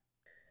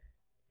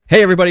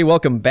Hey, everybody.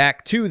 Welcome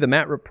back to the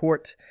Matt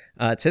Report.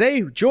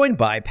 Today, joined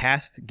by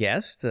past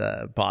guest,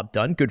 Bob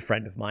Dunn, good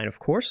friend of mine, of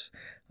course.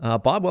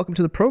 Bob, welcome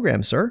to the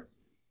program, sir.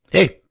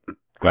 Hey,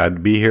 glad to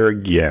be here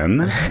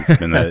again.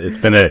 It's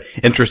been an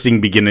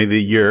interesting beginning of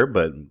the year,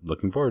 but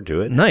looking forward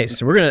to it.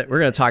 Nice. We're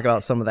gonna talk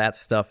about some of that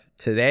stuff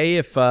today.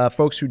 If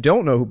folks who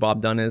don't know who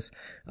Bob Dunn is,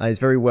 he's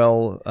very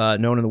well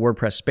known in the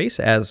WordPress space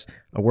as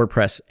a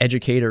WordPress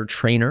educator,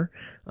 trainer,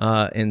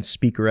 and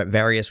speaker at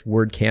various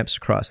WordCamps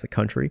across the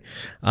country.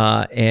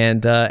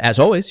 And as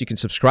always, you can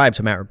subscribe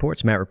to Matt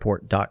Reports,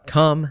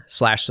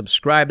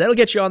 mattReport.com/subscribe. That'll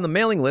get you on the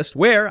mailing list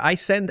where I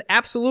send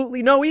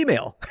absolutely no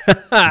email.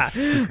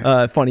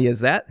 Funny as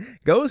that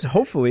goes.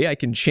 Hopefully I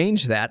can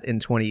change that in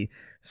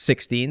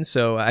 2016.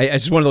 So I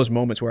just one of those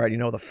moments where,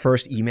 the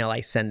first email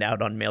I send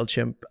out on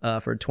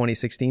MailChimp for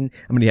 2016,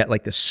 I'm going to get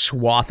like this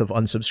swath of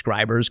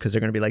unsubscribers because they're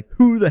going to be like,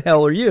 who the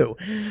hell are you?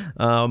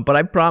 But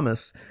I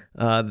promise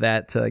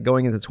that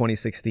going into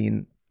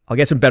 2016, I'll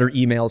get some better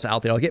emails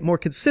out there. I'll get more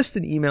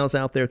consistent emails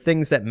out there,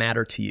 things that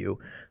matter to you.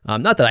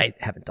 Not that I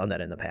haven't done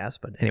that in the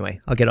past, but anyway,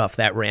 I'll get off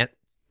that rant.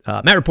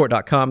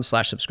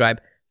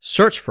 MattReport.com/subscribe.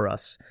 Search for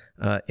us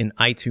in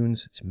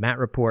iTunes. It's Matt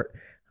Report.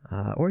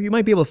 Or you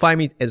might be able to find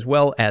me as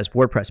well as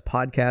WordPress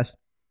Podcast.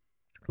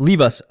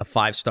 Leave us a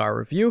 5-star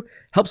review.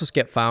 Helps us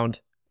get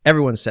found.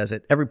 Everyone says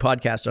it. Every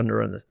podcast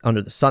under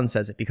the sun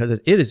says it because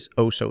it is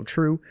oh so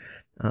true.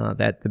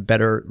 That the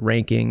better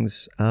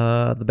rankings,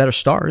 the better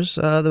stars,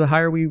 the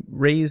higher we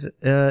raise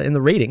in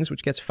the ratings,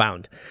 which gets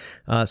found.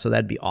 So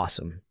that'd be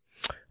awesome.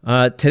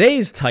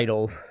 Today's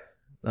title,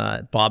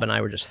 Bob and I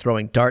were just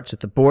throwing darts at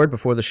the board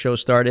before the show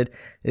started,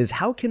 is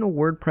how can a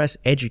WordPress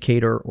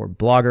educator or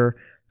blogger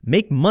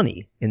make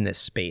money in this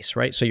space,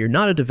 right? So you're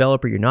not a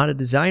developer, you're not a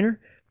designer,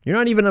 you're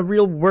not even a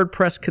real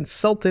WordPress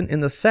consultant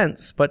in the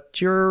sense,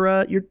 but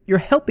you're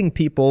helping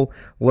people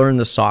learn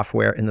the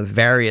software and the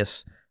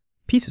various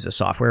pieces of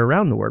software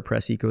around the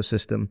WordPress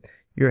ecosystem.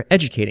 You're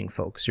educating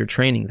folks, you're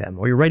training them,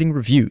 or you're writing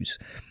reviews.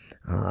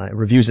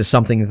 Reviews is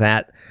something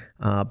that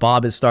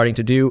Bob is starting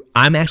to do.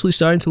 I'm actually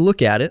starting to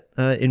look at it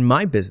in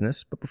my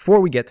business. But before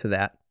we get to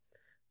that,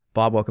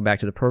 Bob, welcome back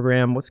to the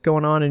program. What's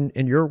going on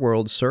in your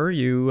world, sir?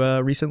 You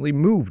recently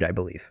moved, I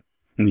believe.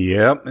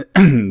 Yeah.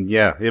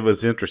 Yeah, it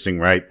was interesting,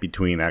 right?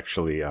 Between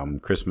actually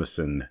Christmas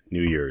and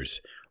New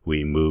Year's,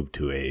 we moved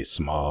to a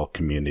small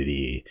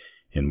community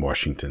in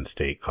Washington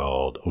State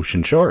called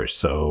Ocean Shores.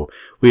 So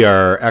we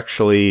are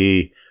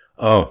actually,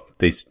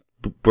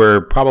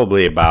 we're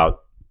probably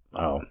about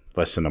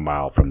less than a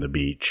mile from the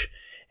beach,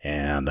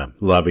 and I'm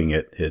loving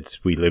it.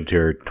 We lived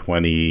here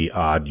 20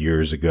 odd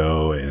years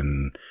ago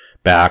and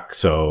back,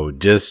 so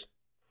just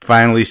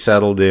finally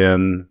settled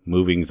in.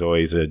 Moving's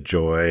always a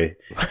joy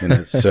in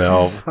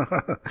itself.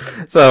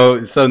 So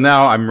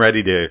now I'm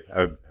ready to.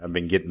 I've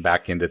been getting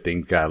back into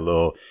things. Got a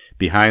little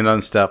behind on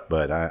stuff,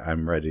 but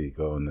I'm ready to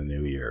go in the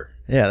new year.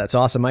 Yeah, that's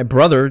awesome. My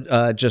brother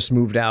just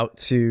moved out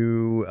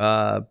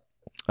to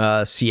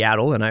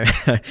Seattle, and I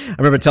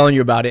remember telling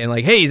you about it, and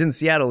like, hey, he's in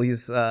Seattle.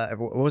 He's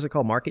what was it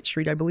called, Market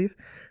Street, I believe,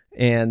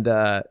 and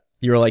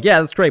you were like, yeah,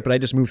 that's great, but I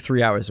just moved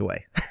 3 hours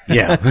away.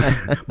 Yeah,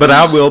 but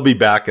I will be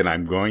back, and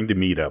I'm going to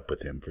meet up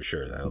with him for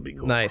sure. That'll be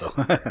cool. Nice.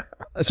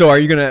 So are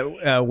you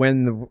gonna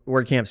when the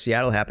WordCamp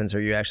Seattle happens?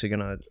 Are you actually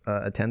gonna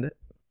attend it?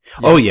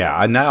 Yeah. Oh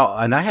yeah,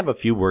 and I have a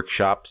few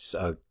workshops.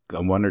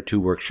 1 or 2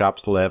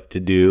 workshops left to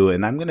do,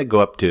 and I'm going to go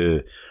up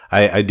to,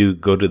 I do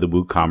go to the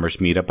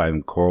WooCommerce meetup.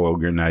 I'm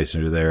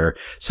co-organizer there.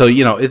 So,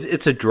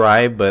 it's a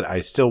drive, but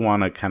I still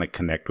want to kind of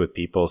connect with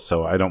people.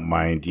 So I don't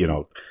mind,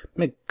 a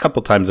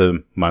couple times a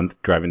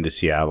month driving to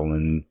Seattle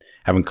and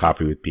having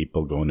coffee with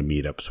people, going to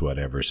meetups,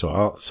 whatever. So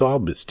I'll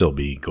still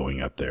be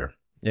going up there.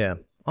 Yeah.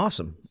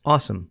 Awesome.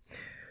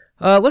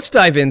 Let's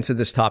dive into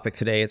this topic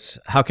today. It's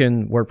how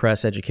can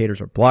WordPress educators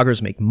or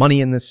bloggers make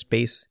money in this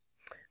space?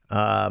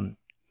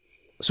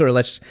 Sort of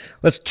let's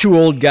us two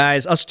old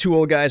guys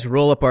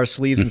roll up our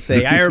sleeves and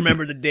say, I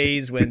remember the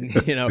days when,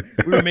 we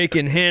were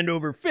making hand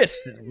over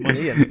fist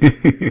money,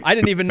 and I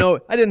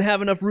didn't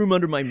have enough room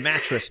under my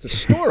mattress to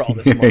store all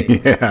this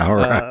money. Yeah, all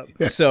right.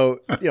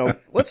 So,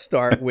 let's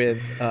start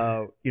with,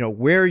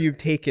 where you've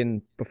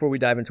taken, before we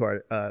dive into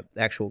our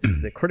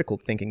the critical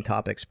thinking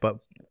topics, but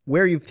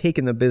where you've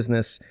taken the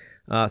business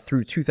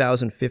through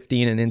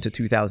 2015 and into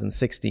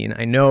 2016.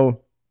 I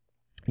know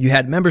you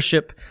had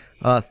membership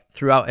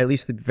throughout at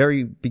least the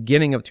very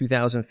beginning of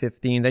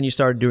 2015. Then you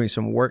started doing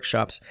some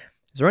workshops.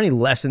 Is there any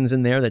lessons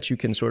in there that you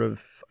can sort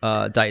of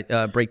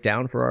break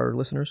down for our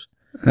listeners?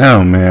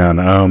 Oh,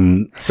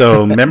 man.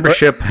 So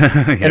membership.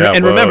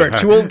 and remember,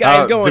 2 old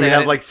guys going do we at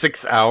have it. like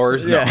 6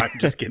 hours? No, Yeah. I'm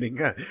just kidding.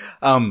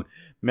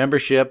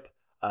 Membership.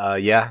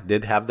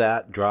 Did have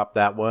that, dropped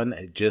that one.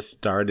 I just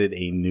started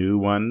a new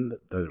one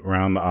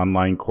around the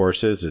online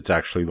courses. It's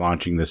actually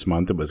launching this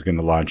month. It was going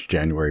to launch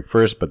January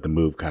 1st, but the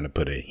move kind of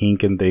put a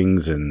hink in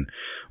things, and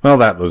well,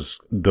 that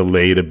was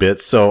delayed a bit.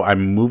 So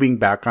I'm moving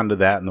back onto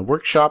that, and the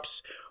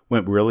workshops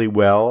went really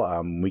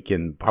well. We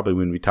can probably,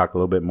 when we talk a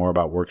little bit more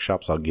about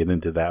workshops, I'll get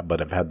into that,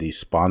 but I've had these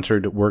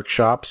sponsored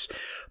workshops.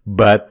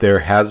 but there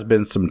has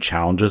been some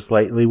challenges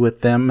lately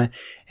with them.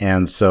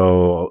 And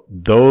so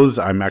those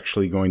I'm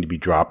actually going to be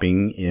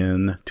dropping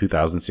in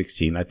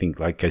 2016. I think,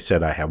 like I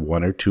said, I have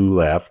 1 or 2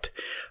 left,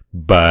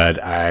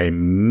 but I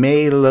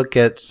may look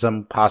at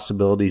some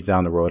possibilities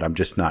down the road. I'm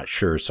just not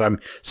sure. So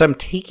I'm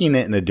taking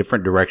it in a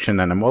different direction.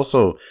 And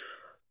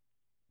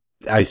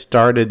I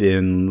started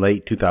in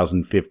late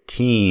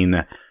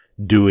 2015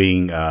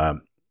 doing,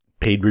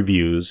 paid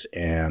reviews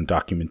and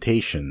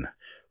documentation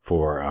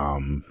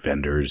for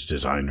vendors,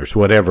 designers,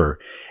 whatever.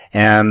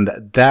 And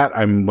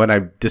what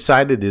I've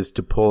decided is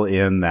to pull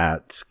in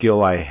that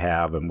skill I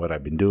have and what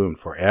I've been doing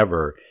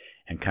forever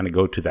and kind of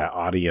go to that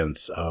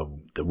audience of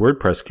the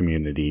WordPress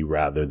community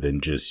rather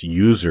than just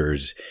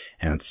users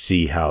and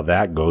see how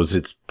that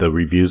goes. The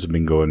reviews have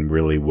been going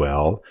really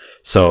well.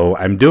 So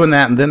I'm doing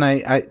that. And then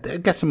I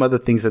got some other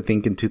things I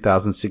think in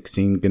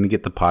 2016, going to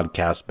get the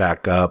podcast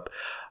back up.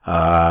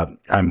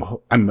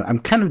 I'm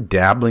kind of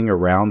dabbling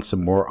around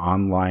some more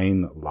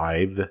online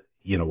live,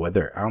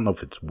 whether, I don't know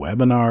if it's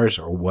webinars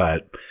or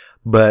what,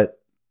 but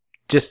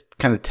just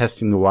kind of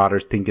testing the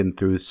waters, thinking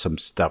through some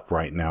stuff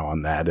right now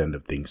on that end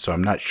of things. So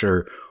I'm not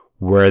sure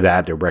where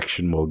that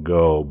direction will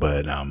go,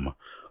 but,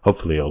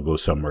 hopefully it'll go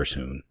somewhere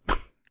soon.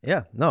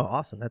 Yeah, no,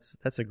 awesome.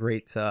 That's a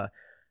great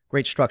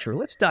structure.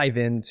 Let's dive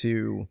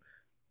into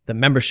the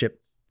membership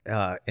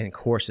and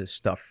courses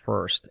stuff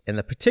first and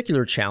the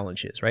particular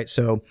challenges, right?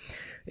 So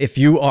if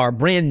you are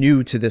brand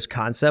new to this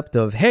concept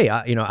of, hey,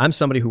 I'm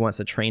somebody who wants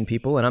to train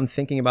people and I'm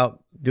thinking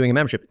about doing a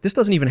membership, this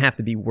doesn't even have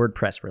to be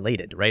WordPress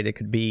related, right? It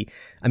could be,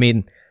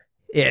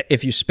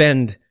 if you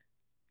spend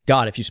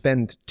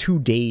 2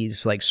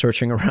 days like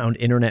searching around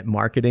internet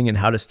marketing and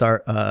how to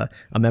start a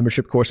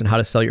membership course and how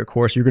to sell your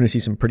course, you're going to see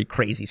some pretty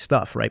crazy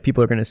stuff, right?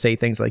 People are going to say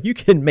things like, you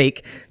can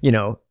make,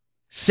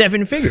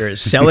 7 figures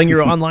selling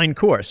your online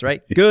course,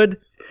 right? Good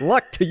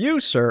luck to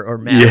you, sir or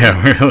madam.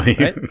 Yeah, really.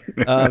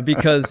 Right?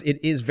 Because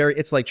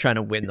it's like trying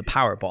to win the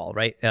Powerball,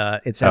 right?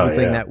 It's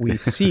everything that we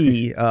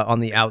see on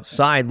the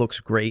outside looks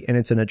great, and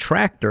it's an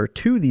attractor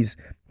to these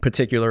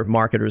particular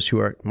marketers who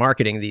are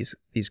marketing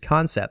these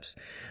concepts.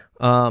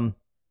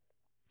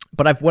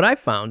 But what I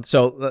found,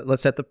 so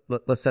let's set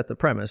the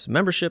premise.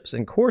 Memberships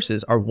and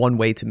courses are one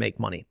way to make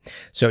money.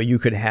 So you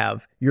could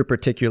have your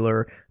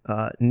particular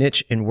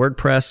niche in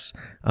WordPress,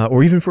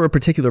 or even for a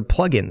particular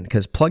plugin,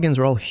 because plugins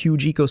are all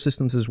huge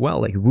ecosystems as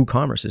well. Like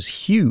WooCommerce is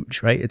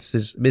huge, right? It's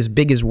as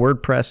big as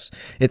WordPress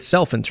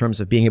itself in terms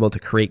of being able to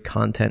create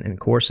content and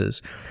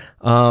courses.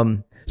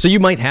 So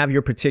you might have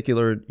your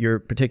particular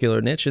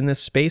niche in this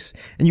space,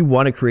 and you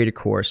want to create a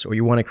course or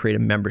you want to create a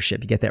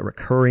membership. You get that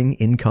recurring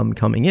income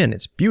coming in.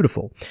 It's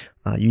beautiful.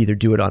 You either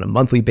do it on a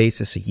monthly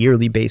basis, a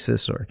yearly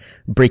basis, or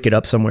break it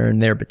up somewhere in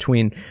there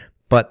between.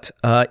 But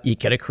you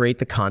got to create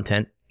the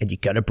content and you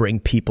got to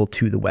bring people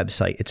to the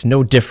website. It's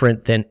no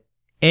different than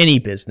any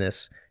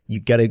business.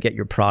 You got to get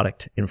your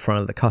product in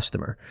front of the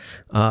customer,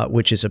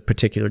 which is a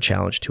particular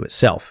challenge to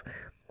itself.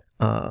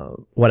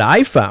 What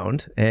I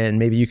found, and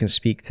maybe you can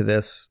speak to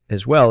this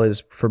as well,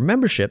 is for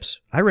memberships,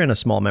 I ran a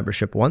small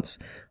membership once.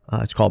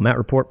 It's called Matt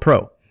Report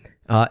Pro.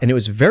 And it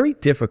was very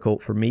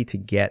difficult for me to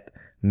get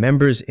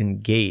members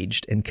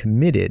engaged and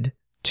committed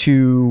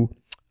to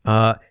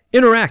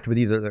interact with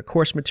either the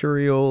course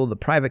material, the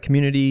private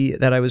community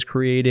that I was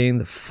creating,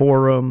 the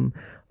forum,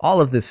 all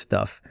of this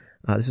stuff.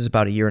 This is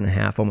about 1.5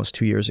 years, almost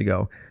 2 years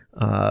ago.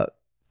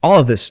 All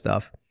of this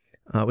stuff.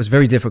 It was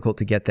very difficult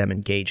to get them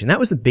engaged. And that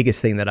was the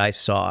biggest thing that I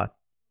saw,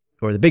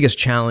 or the biggest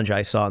challenge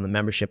I saw in the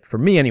membership. For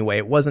me anyway,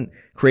 it wasn't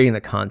creating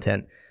the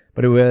content,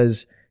 but it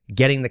was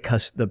getting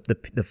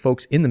the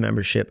folks in the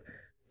membership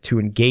to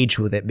engage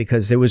with it,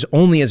 because it was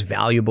only as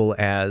valuable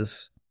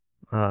as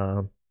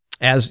the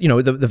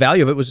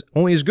value of it was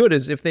only as good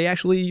as if they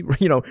actually,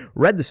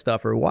 read the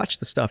stuff or watched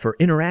the stuff or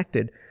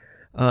interacted.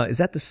 Is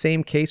that the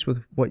same case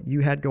with what you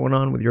had going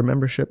on with your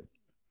membership?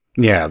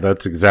 Yeah,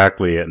 that's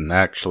exactly it. And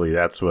actually,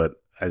 that's what,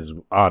 as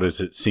odd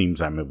as it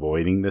seems, I'm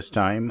avoiding this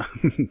time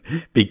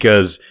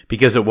because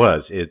it's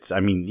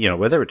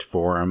whether it's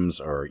forums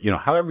or,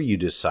 however you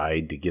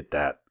decide to get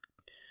that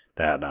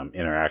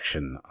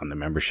interaction on the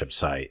membership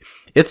site,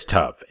 it's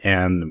tough.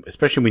 And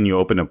especially when you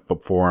open up a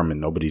forum and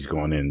nobody's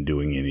going in and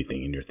doing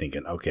anything and you're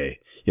thinking, okay,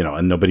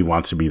 and nobody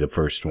wants to be the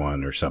first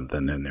one or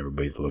something. And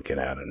everybody's looking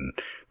at it and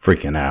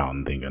freaking out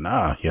and thinking,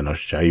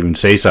 should I even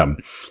say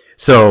something?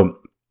 So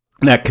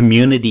that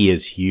community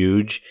is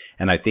huge.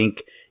 And I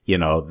think,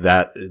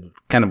 that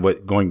kind of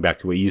what, going back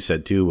to what you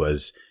said too,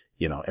 was,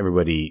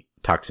 everybody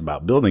talks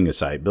about building a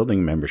site, building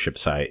a membership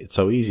site. It's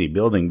so easy,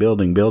 building,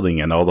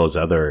 and all those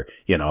other,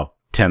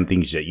 10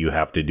 things that you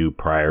have to do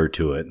prior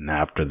to it. And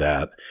after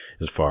that,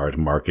 as far as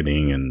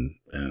marketing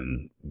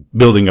and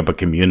building up a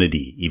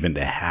community, even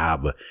to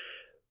have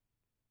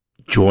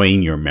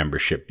join your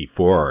membership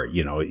before,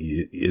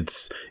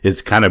 it's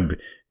kind of,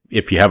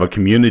 if you have a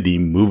community,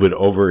 move it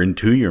over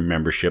into your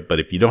membership.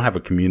 But if you don't have a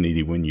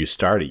community when you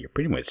start it, you're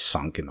pretty much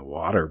sunk in the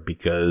water,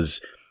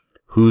 because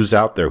who's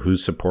out there?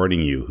 Who's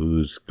supporting you?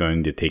 Who's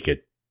going to take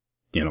it?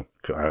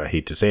 I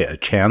hate to say it, a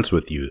chance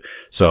with you.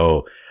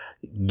 So,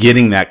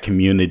 getting that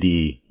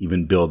community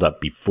even build up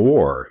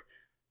before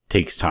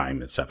takes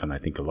time and stuff. And I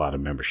think a lot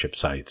of membership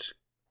sites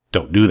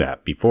don't do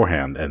that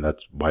beforehand, and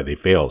that's why they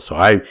fail.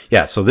 So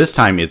so this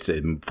time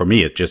for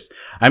me, it's just,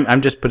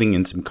 I'm just putting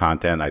in some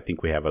content. I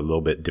think we have a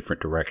little bit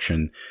different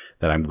direction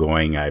that I'm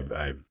going. I've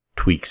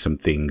tweaked some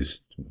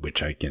things,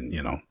 which I can,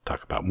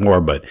 talk about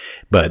more, but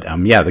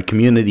the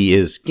community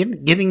is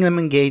getting them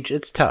engaged.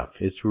 It's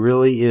tough. It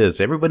really is.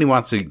 Everybody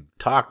wants to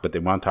talk, but they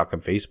want to talk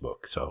on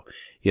Facebook. So,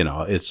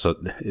 it's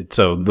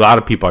a lot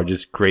of people are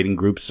just creating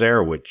groups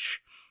there,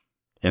 which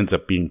ends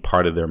up being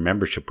part of their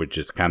membership, which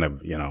is kind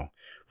of,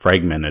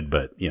 fragmented,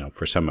 but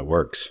for some it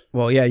works.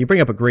 Well, yeah, you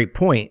bring up a great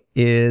point.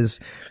 So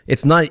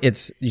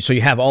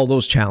you have all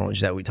those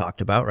challenges that we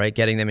talked about, right?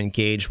 Getting them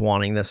engaged,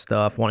 wanting this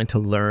stuff, wanting to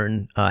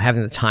learn,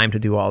 having the time to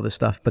do all this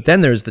stuff. But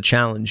then there's the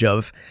challenge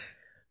of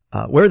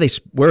where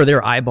are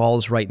their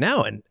eyeballs right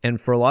now?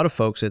 And for a lot of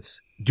folks, it's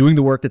doing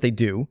the work that they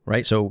do,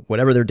 right? So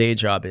whatever their day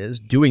job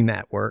is, doing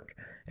that work.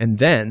 And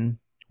then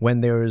when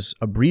there's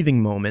a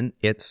breathing moment,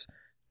 it's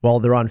while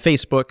they're on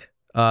Facebook,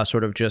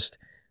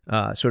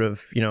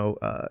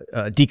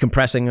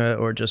 decompressing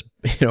or just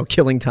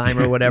killing time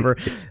or whatever,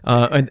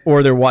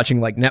 or they're watching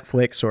like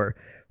Netflix or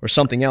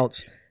something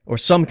else, or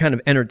some kind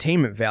of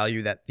entertainment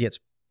value that gets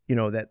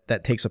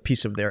that takes a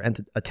piece of their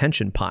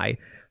attention pie.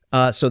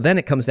 So then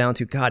it comes down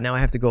to, God, now I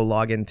have to go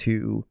log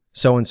into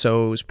so and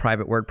so's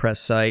private WordPress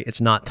site.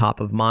 It's not top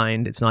of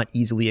mind. It's not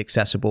easily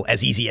accessible.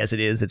 As easy as it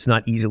is, it's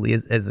not easily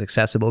as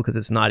accessible because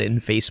it's not in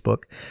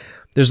Facebook.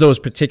 There's those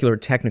particular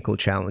technical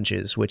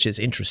challenges, which is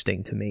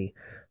interesting to me.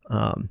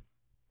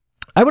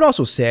 I would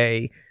also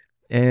say,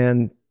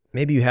 and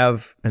maybe you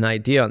have an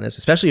idea on this,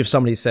 especially if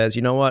somebody says,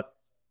 you know what,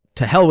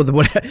 to hell with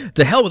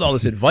all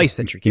this advice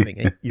that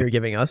you're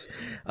giving us.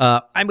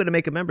 I'm going to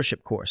make a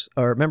membership course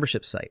or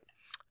membership site.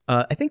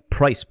 I think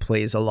price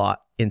plays a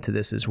lot into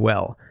this as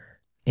well.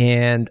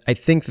 And I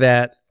think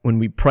that when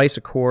we price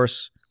a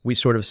course, we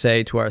sort of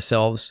say to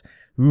ourselves,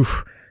 ooh,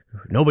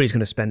 nobody's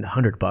going to spend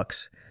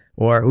 $100,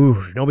 or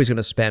ooh, nobody's going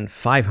to spend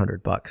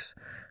 $500.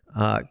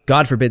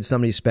 God forbid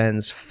somebody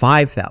spends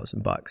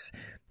 $5,000.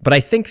 But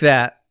I think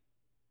that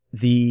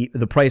the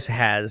price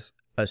has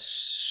a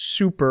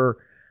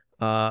super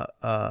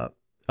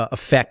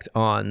effect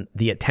on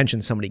the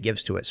attention somebody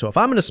gives to it. So if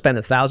I'm going to spend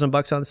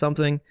 $1,000 on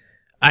something,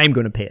 I'm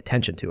going to pay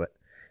attention to it.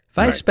 If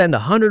I spend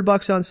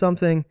 $100 on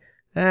something,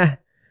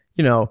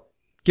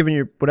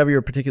 given whatever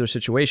your particular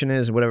situation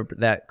is, whatever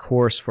that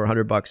course for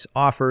 $100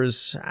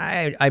 offers,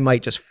 I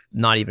might just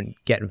not even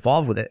get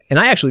involved with it, and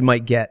I actually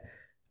might get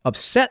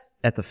upset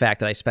at the fact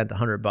that I spent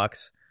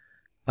 $100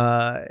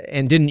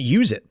 and didn't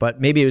use it.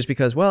 But maybe it was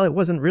because, well, it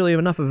wasn't really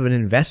enough of an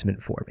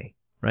investment for me,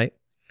 right?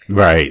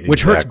 Right.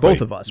 Which hurts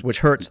both of us, which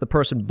hurts the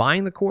person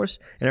buying the course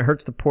and it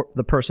hurts the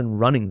person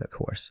running the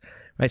course,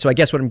 right? So I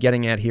guess what I'm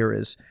getting at here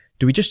is,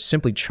 do we just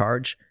simply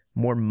charge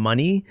more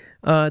money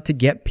to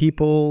get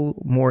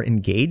people more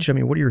engaged? I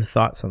mean, what are your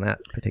thoughts on that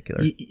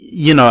particular?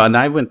 And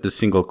I went the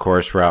single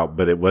course route,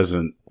 but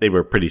they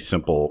were pretty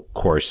simple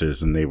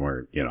courses and they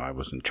weren't, I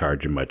wasn't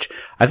charging much.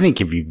 I think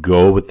if you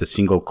go with the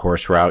single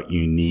course route,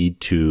 you need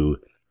to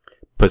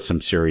put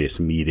some serious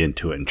meat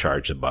into it and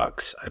charge the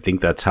bucks. I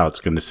think that's how it's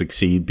going to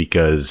succeed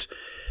because,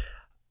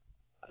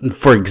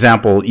 for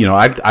example,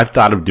 I've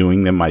thought of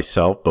doing them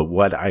myself, but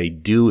what I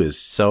do is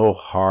so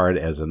hard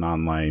as an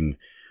online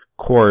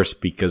course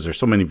because there's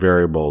so many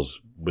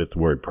variables with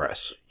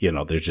WordPress.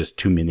 There's just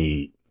too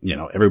many,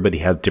 everybody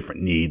has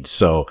different needs.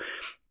 So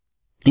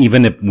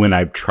even when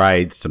I've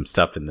tried some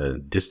stuff in the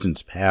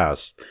distant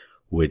past,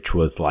 which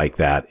was like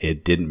that,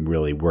 it didn't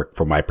really work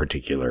for my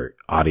particular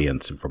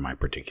audience and for my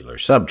particular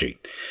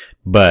subject.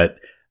 But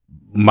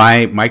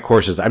my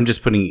courses, I'm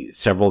just putting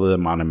several of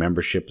them on a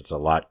membership. It's a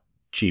lot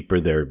cheaper.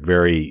 They're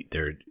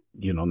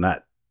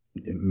not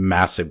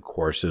massive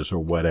courses or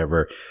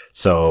whatever.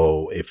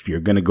 So if you're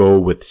going to go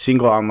with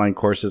single online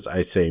courses,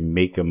 I say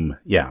make them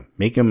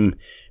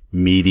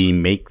meaty,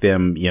 make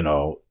them,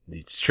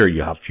 it's sure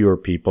you have fewer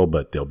people,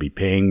 but they'll be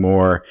paying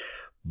more.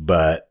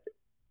 But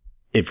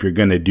if you're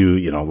going to do,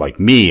 like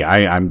me,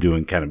 I'm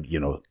doing kind of,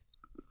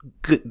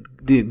 good,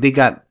 they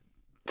got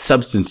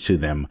substance to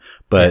them,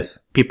 but yes,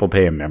 people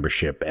pay a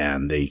membership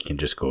and they can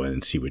just go in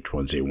and see which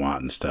ones they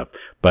want and stuff.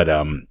 But,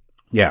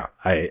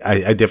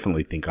 I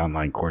definitely think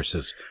online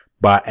courses,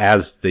 but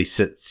as they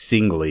sit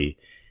singly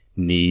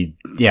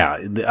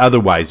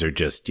otherwise they're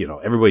just,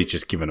 everybody's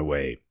just giving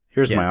away.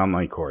 Here's my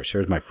online course.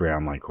 Here's my free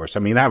online course. I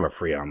mean, I have a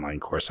free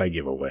online course I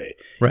give away,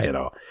 right?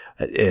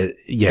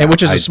 And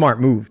which is a smart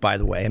move, by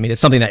the way. I mean,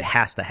 it's something that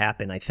has to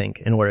happen, I think,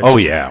 in order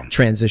to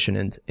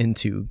transition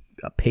into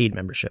a paid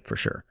membership for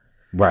sure.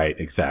 Right,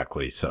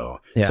 exactly. So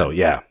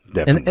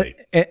definitely.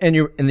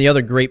 And the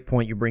other great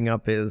point you bring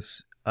up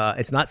is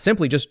it's not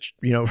simply just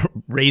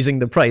raising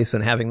the price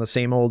and having the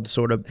same old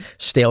sort of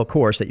stale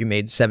course that you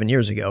made 7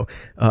 years ago.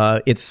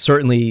 It's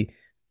certainly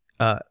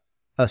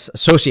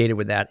associated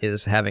with that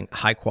is having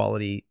high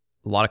quality,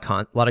 a lot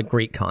of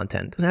great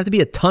content. It doesn't have to be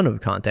a ton of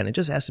content. It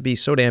just has to be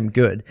so damn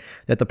good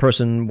that the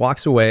person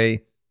walks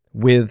away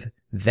with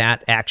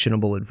that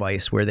actionable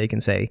advice where they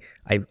can say,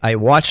 I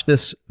watched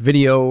this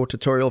video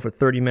tutorial for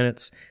 30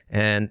 minutes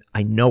and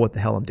I know what the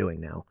hell I'm doing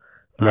now.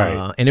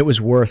 Right. And it was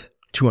worth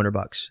 $200,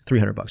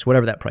 $300,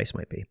 whatever that price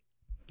might be.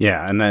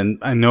 Yeah, and then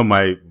I know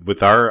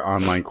with our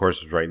online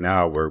courses right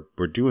now,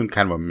 we're doing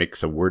kind of a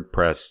mix of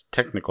WordPress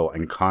technical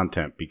and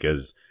content,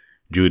 because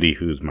Judy,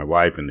 who's my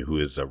wife and who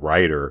is a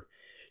writer,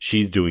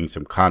 she's doing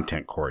some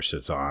content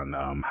courses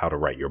on how to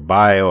write your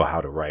bio,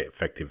 how to write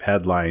effective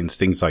headlines,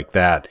 things like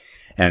that.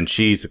 And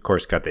she's, of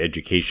course, got the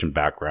education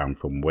background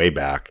from way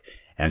back,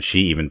 and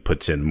she even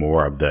puts in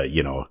more of the,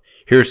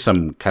 here's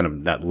some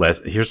kind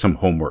of here's some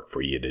homework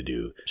for you to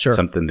do. Sure.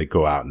 Something to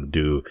go out and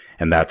do.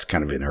 And that's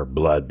kind of in her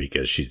blood,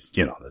 because she's,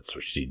 that's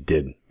what she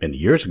did many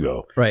years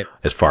ago. Right.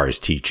 As far as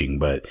teaching.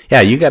 But yeah,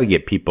 you got to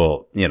get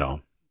people,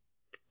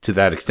 to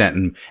that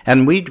extent.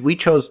 And we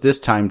chose this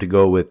time to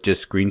go with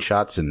just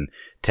screenshots and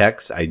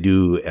text. I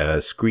do a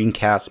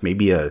screencast,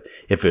 maybe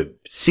if it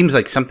seems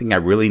like something I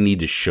really need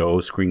to show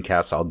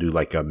screencast, I'll do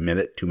like a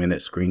 2-minute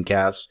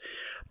screencast.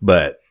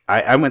 But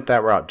I went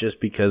that route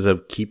just because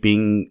of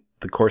keeping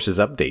the course is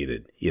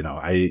updated.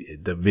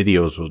 The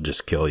videos will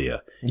just kill you,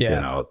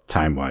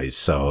 time wise.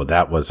 So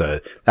that was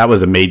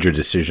a major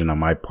decision on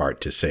my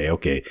part to say,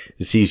 okay,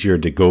 it's easier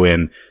to go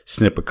in,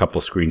 snip a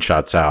couple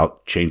screenshots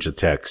out, change the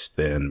text,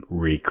 then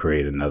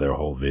recreate another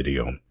whole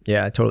video.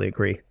 Yeah, I totally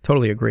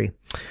agree.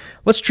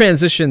 Let's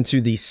transition to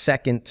the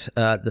second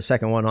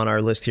one on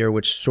our list here,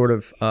 which sort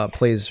of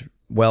plays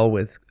well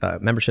with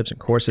memberships and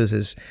courses,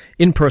 is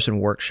in-person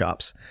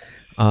workshops.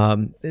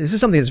 This is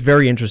something that's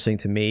very interesting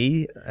to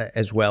me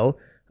as well,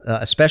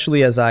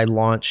 especially as I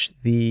launch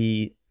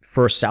the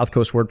first South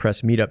Coast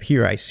WordPress meetup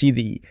here. I see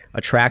the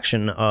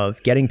attraction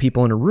of getting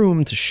people in a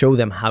room to show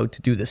them how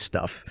to do this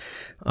stuff.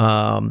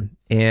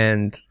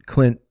 And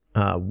Clint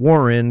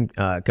Warren,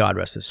 God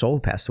rest his soul,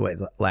 passed away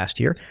last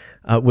year,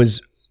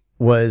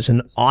 was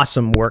an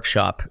awesome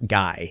workshop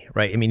guy,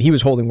 right? I mean, he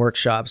was holding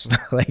workshops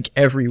like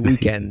every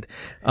weekend,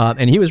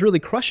 and he was really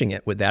crushing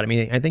it with that. I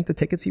mean, I think the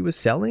tickets he was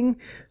selling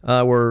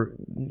were,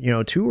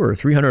 $200 or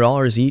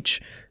 $300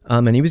 each,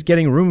 and he was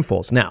getting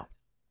roomfuls. Now,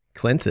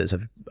 Clint is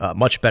a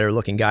much better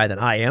looking guy than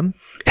I am,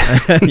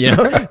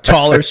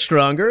 taller,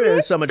 stronger.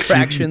 There's some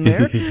attraction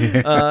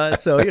there,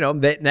 so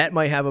that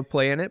might have a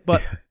play in it.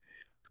 But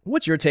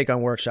what's your take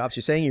on workshops?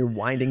 You're saying you're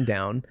winding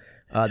down.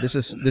 This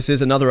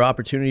is another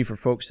opportunity for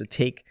folks to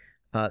take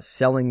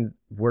selling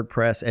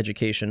WordPress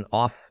education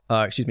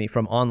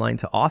from online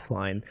to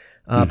offline.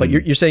 But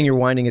you're saying you're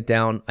winding it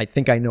down. I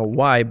think I know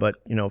why, but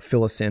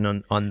fill us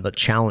in on the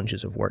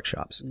challenges of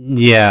workshops.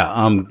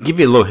 Yeah, give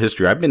you a little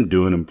history. I've been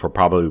doing them for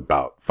probably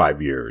about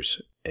 5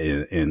 years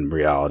in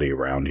reality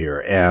around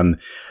here. And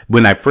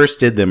when I first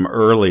did them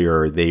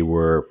earlier, they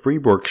were free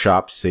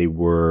workshops. They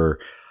were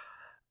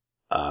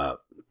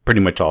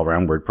pretty much all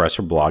around WordPress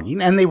or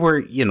blogging, and they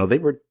were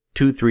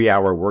 2-3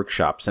 hour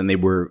workshops, and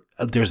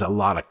there's a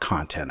lot of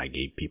content I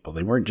gave people.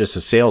 They weren't just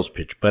a sales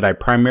pitch, but I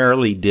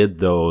primarily did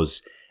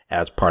those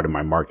as part of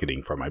my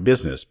marketing for my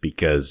business,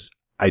 because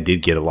I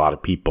did get a lot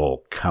of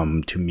people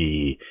come to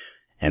me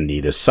and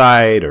need a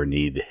site or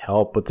need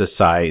help with the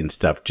site and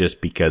stuff,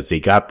 just because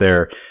they got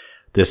there.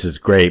 This is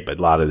great, but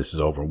a lot of this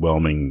is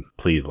overwhelming.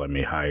 Please let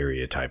me hire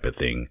you, type of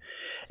thing.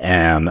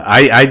 And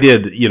I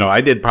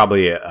did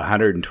probably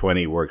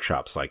 120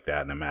 workshops like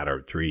that in a matter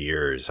of 3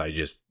 years. I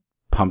just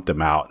pumped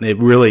them out, and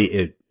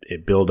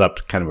it built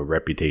up kind of a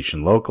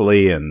reputation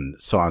locally, and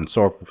so on and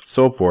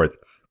so forth.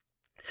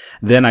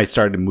 Then I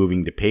started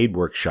moving to paid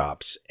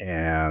workshops,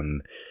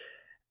 and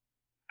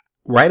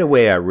right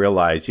away I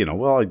realized,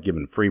 I'd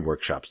given free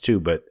workshops too,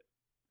 but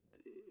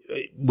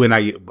when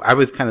I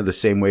was kind of the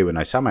same way when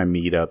I saw my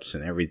meetups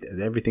and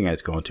everything I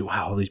was going to,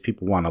 wow, all these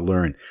people want to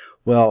learn.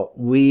 Well,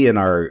 we in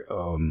our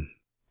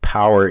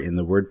power in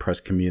the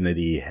WordPress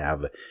community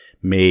have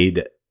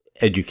made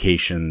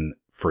education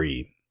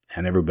free,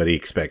 and everybody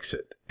expects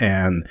it.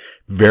 And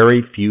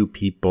very few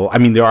people, I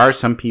mean, there are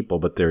some people,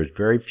 but there's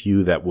very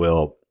few that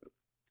will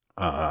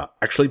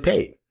actually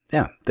pay.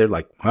 Yeah, they're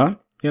like, huh?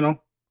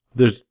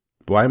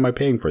 Why am I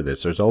paying for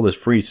this? There's all this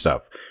free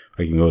stuff.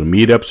 I can go to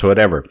meetups or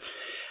whatever.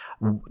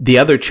 The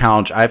other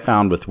challenge I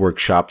found with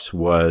workshops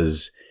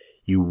was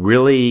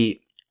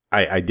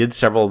I did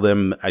several of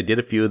them. I did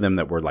a few of them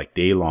that were like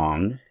day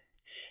long,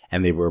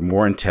 and they were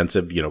more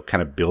intensive,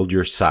 kind of build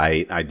your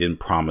site. I didn't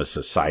promise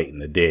a site in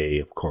a day,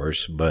 of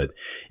course, but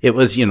it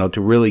was,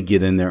 to really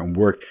get in there and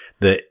work.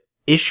 The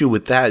issue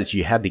with that is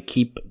you had to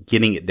keep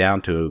getting it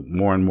down to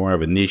more and more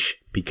of a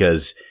niche,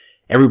 because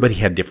everybody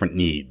had different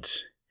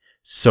needs.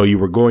 So you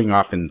were going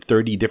off in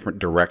 30 different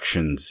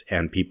directions,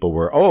 and people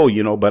were,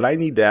 but I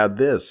need to add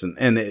this.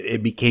 And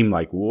it became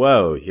like,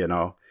 whoa,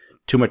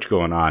 too much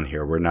going on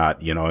here. We're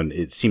not, and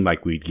it seemed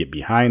like we'd get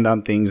behind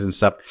on things and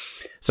stuff.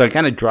 So I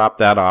kind of dropped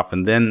that off.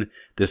 And then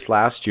this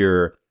last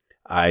year,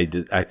 I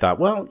thought,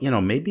 well,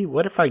 maybe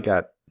what if I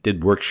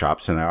did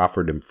workshops and I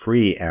offered them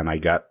free, and I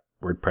got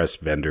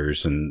WordPress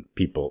vendors and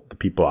the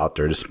people out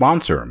there to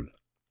sponsor them.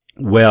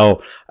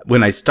 Well,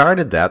 when I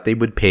started that, they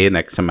would pay an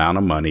X amount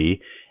of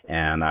money,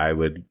 and I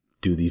would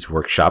do these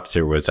workshops.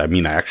 I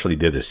actually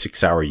did a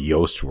 6-hour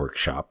Yoast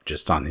workshop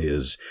just on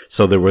his.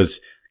 So there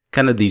was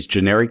kind of these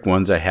generic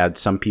ones I had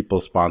some people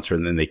sponsor,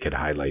 and then they could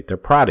highlight their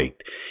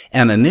product.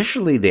 And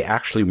initially they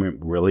actually went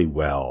really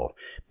well.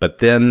 But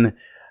then,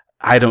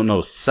 I don't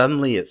know,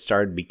 suddenly it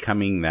started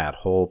becoming that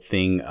whole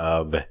thing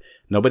of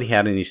nobody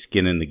had any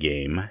skin in the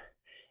game.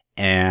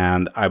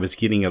 And I was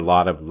getting a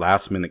lot of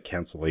last minute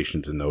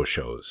cancellations and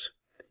no-shows.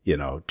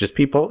 Just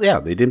people,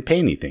 they didn't pay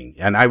anything.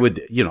 And I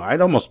would,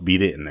 I'd almost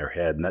beat it in their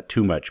head, not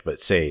too much, but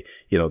say,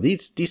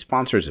 these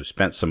sponsors have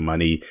spent some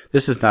money.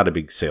 This is not a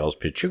big sales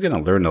pitch. You're going to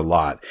learn a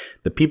lot.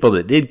 The people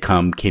that did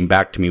come came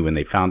back to me when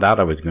they found out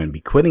I was going to be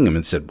quitting them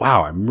and said,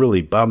 wow, I'm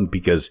really bummed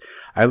because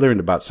I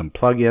learned about some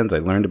plugins. I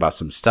learned about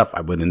some stuff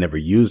I would have never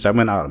used. I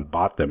went out and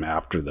bought them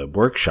after the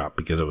workshop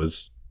because it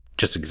was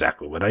just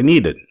exactly what I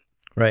needed.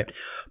 Right.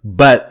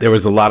 But there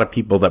was a lot of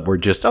people that were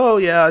just, I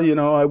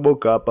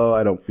woke up,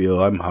 I'm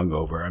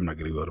hungover, I'm not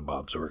going to go to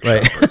Bob's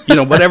workshop. Right.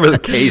 Or, whatever the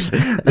case,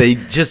 they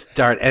just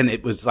start, and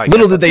it was like...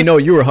 Little did they know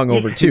you were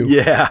hungover too.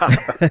 Yeah.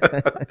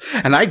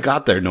 And I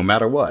got there no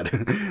matter what.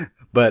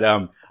 But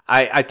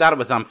I thought it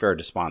was unfair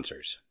to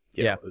sponsors.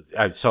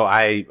 So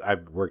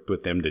I've worked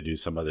with them to do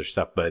some other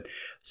stuff. But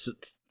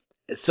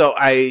so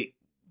I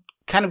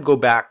kind of go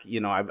back,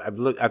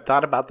 I've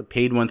thought about the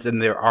paid ones,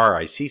 and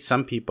I see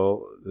some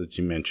people, as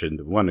you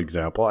mentioned, one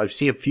example, I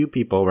see a few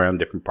people around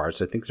different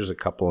parts. I think there's a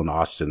couple in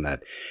Austin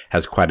that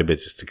has quite a bit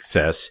of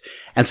success,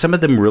 and some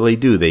of them really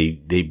do.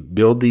 They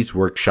build these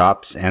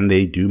workshops and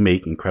they do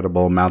make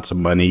incredible amounts of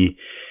money,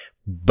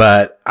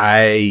 but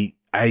I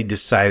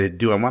decided,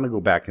 do I want to go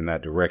back in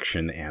that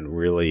direction and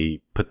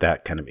really put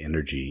that kind of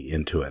energy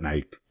into it? And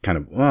I kind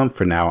of,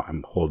 for now,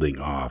 I'm holding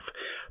off.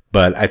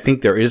 But I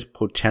think there is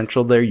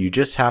potential there. You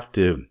just have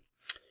to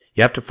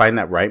find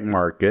that right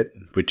market,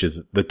 which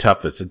is the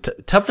toughest.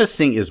 The toughest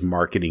thing is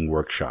marketing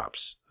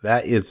workshops.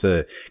 That is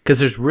because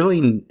there's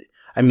really,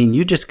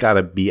 you just got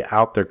to be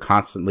out there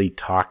constantly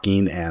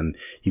talking, and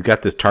you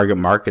got this target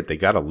market. They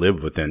got to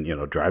live within,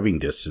 driving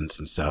distance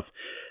and stuff.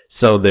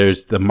 So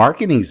there's the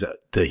marketing's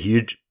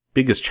the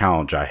biggest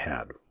challenge I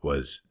had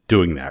was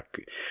doing that.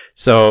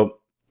 So,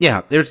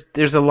 yeah,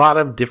 there's a lot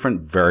of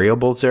different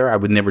variables there. I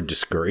would never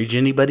discourage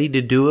anybody to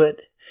do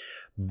it,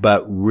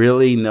 but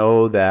really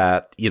know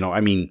that,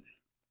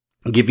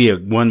 I'll give you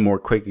one more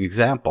quick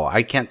example.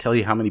 I can't tell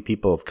you how many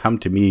people have come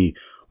to me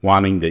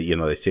wanting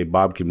to, they say,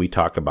 Bob, can we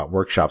talk about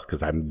workshops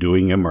because I'm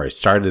doing them or I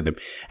started them.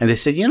 And they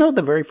said,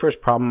 the very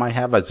first problem I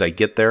have is I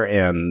get there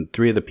and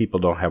 3 of the people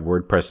don't have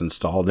WordPress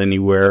installed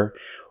anywhere,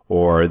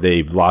 or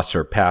they've lost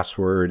their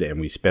password, and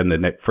we spend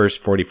the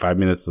first 45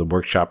 minutes of the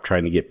workshop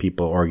trying to get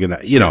people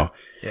organized, Yeah.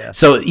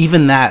 So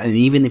even that, and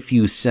even if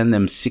you send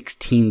them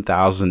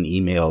 16,000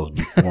 emails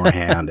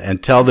beforehand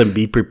and tell them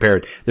be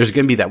prepared, there's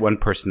going to be that one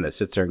person that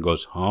sits there and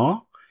goes, huh?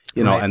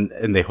 Right.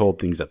 and they hold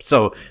things up.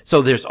 So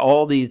there's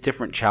all these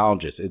different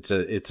challenges. It's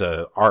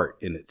a art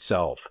in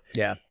itself.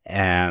 Yeah.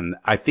 And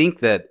I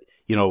think that,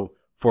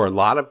 for a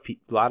lot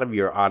of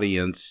your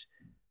audience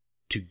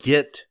to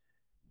get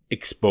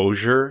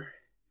exposure,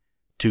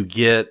 to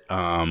get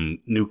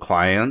new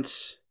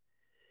clients,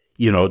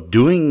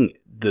 doing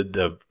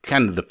the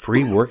kind of the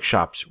free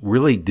workshops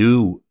really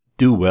do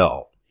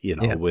well.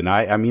 When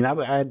I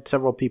had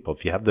several people.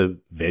 If you have the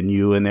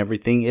venue and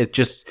everything, it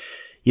just,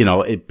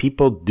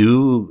 people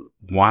do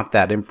want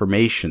that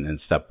information and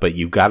stuff, but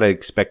you've got to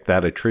expect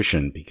that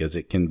attrition because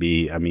it can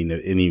be,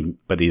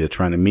 anybody that's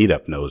running a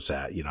meetup knows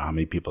that, how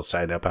many people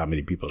sign up, how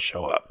many people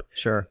show up.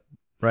 Sure.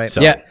 Right.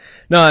 So, yeah.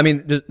 No,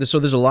 so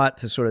there's a lot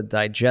to sort of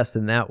digest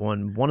in that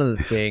one. One of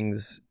the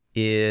things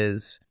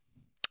is,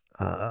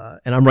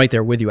 and I'm right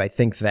there with you. I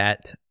think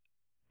that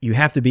you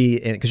have to be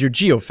in, because you're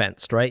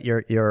geofenced, right?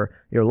 You're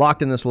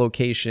locked in this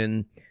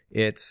location.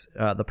 It's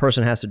the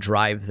person has to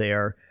drive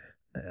there.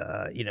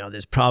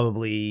 There's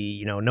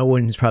probably no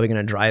one's probably going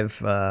to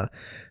drive,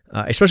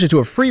 especially to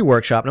a free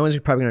workshop. No one's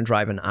probably going to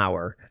drive an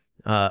hour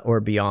or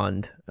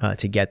beyond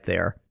to get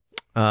there.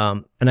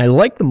 And I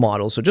like the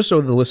model. So just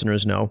so the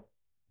listeners know,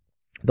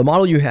 the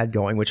model you had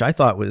going, which I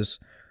thought was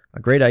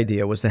a great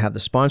idea, was to have the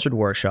sponsored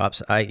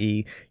workshops,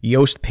 i.e.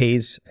 Yoast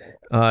pays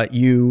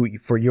you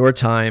for your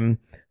time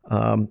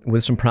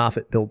with some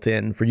profit built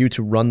in for you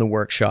to run the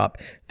workshop.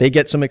 They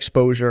get some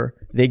exposure.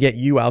 They get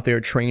you out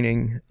there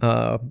training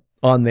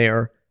on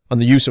the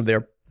use of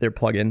their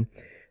plugin.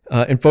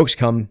 And folks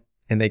come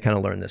and they kind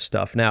of learn this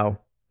stuff. Now,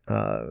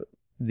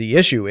 the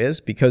issue is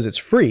because it's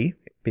free,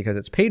 because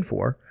it's paid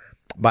for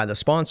by the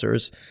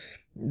sponsors,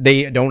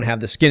 they don't have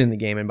the skin in the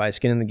game. And by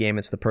skin in the game,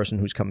 it's the person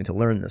who's coming to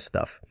learn this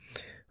stuff.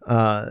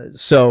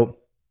 So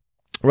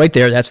right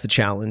there, that's the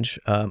challenge.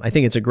 I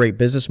think it's a great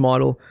business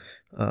model.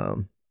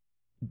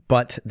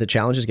 But the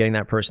challenge is getting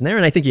that person there.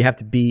 And I think you have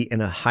to be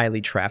in a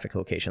highly trafficked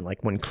location.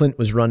 Like when Clint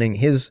was running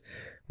his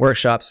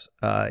workshops,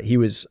 he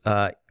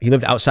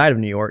lived outside of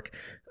New York,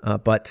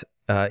 but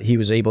he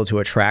was able to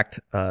attract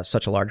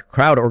such a large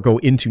crowd or go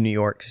into New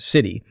York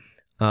City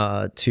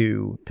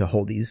to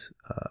hold these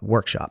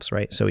workshops,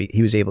 right? So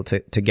he was able to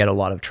get a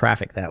lot of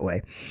traffic that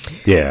way.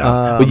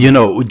 Yeah. But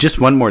just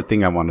one more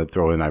thing I want to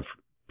throw in. I've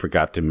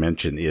forgot to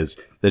mention is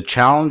the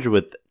challenge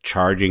with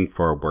charging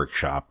for a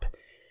workshop.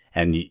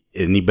 And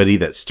anybody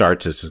that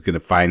starts this is going to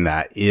find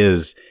that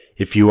is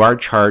if you are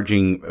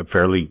charging a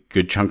fairly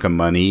good chunk of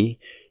money,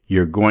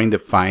 you're going to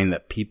find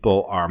that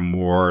people are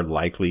more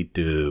likely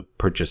to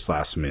purchase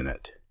last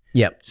minute.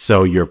 Yep.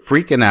 So you're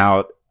freaking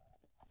out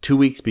 2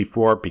 weeks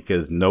before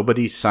because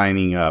nobody's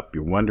signing up.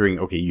 You're wondering,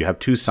 okay, you have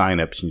 2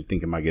 signups and you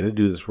think, am I going to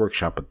do this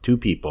workshop with 2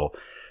 people?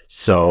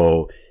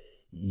 So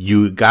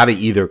you got to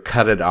either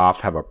cut it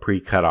off, have a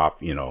pre-cut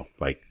off,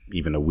 like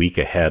even a week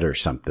ahead or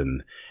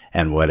something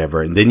and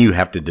whatever. And then you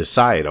have to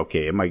decide,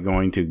 okay, am I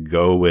going to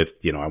go with,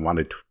 I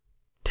wanted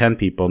 10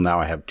 people. Now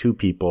I have 2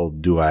 people.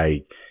 Do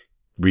I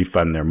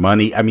refund their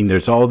money? I mean,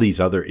 there's all these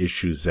other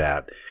issues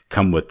that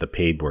come with the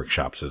paid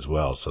workshops as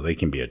well. So they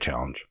can be a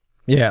challenge.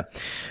 Yeah.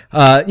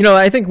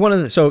 I think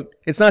so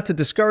it's not to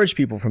discourage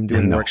people from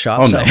doing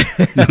workshops.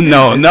 Oh,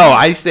 no.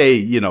 I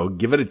say,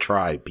 give it a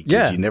try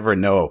because you never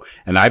know.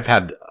 And I've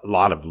had a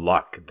lot of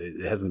luck.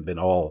 It hasn't been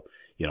all,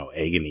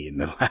 agony in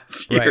the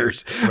last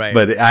years, right.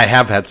 But I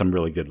have had some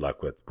really good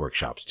luck with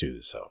workshops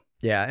too. So,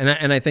 yeah.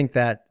 And I think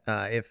that,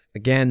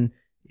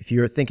 if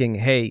you're thinking,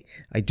 hey,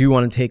 I do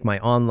want to take my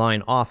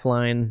online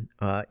offline,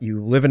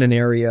 you live in an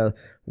area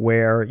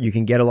where you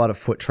can get a lot of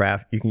foot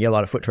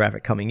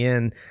traffic coming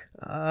in,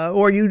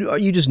 or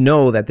you just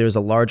know that there's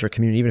a larger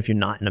community, even if you're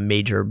not in a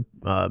major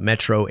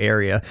metro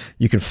area,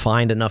 you can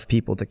find enough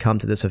people to come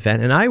to this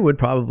event. And I would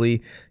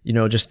probably,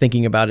 just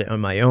thinking about it on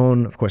my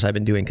own, of course, I've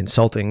been doing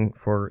consulting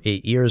for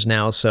 8 years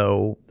now,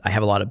 so I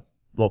have a lot of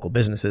local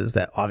businesses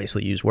that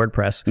obviously use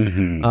WordPress.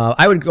 Mm-hmm.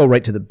 I would go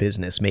right to the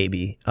business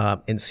maybe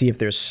and see if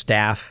there's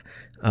staff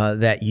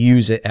that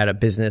use it at a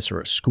business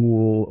or a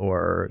school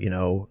or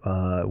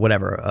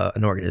whatever,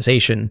 an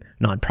organization,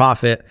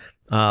 nonprofit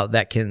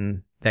that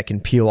can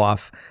peel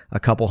off a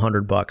couple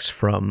 $100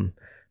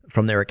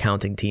 from their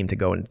accounting team to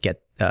go and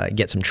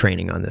get some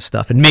training on this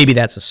stuff, and maybe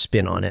that's a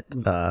spin on it.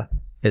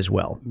 As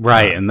well.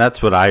 Right. And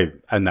that's what I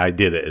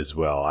did it as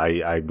well.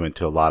 I went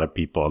to a lot of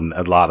people and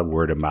a lot of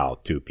word of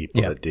mouth too.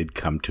 People that did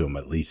come to them,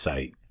 at least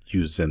I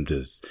used them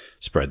to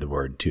spread the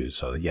word too.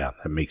 So yeah,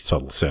 that makes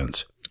total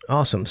sense.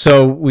 Awesome.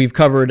 So we've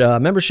covered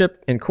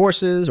membership and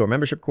courses or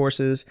membership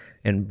courses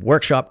and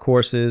workshop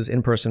courses,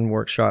 in-person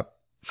workshop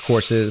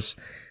courses.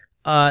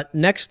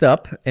 Next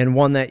up, and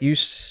one that you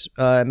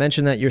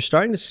mentioned that you're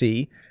starting to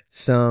see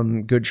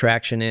some good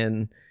traction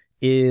in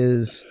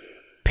is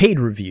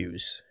paid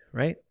reviews,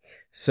 right?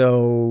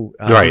 So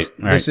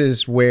this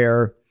is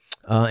where,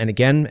 and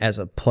again, as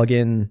a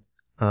plugin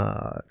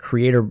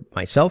creator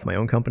myself, my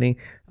own company,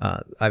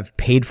 I've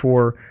paid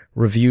for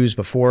reviews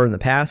before in the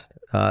past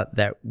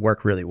that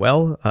work really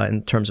well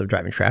in terms of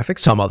driving traffic.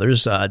 Some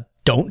others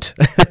don't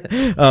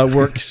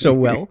work so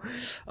well.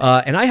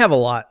 And I have a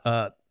lot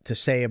to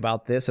say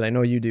about this, and I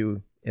know you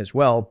do as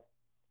well.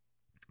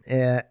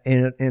 And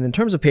in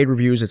terms of paid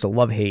reviews, it's a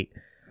love-hate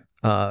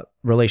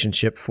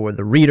relationship for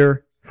the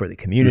reader, for the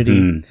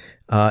community,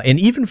 and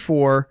even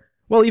for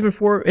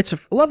it's a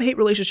love-hate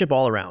relationship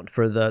all around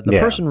for the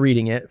person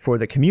reading it, for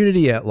the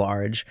community at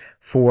large,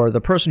 for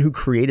the person who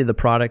created the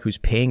product, who's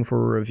paying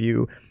for a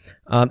review,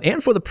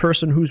 and for the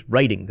person who's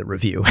writing the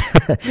review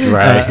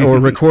or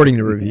recording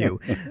the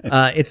review.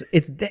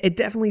 It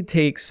definitely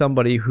takes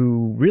somebody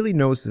who really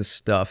knows this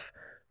stuff,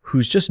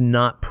 who's just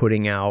not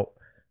putting out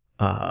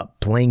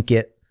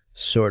blanket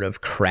sort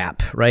of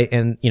crap, right?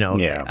 And,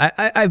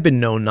 I've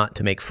been known not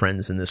to make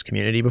friends in this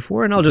community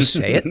before, and I'll just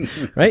say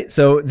it, right?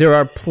 So there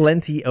are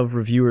plenty of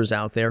reviewers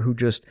out there who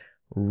just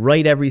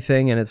write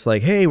everything, and it's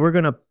like, hey, we're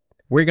gonna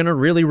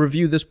really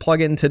review this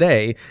plugin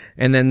today,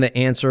 and then the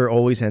answer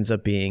always ends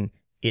up being,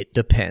 it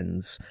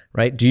depends,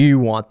 right? Do you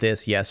want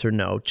this? Yes or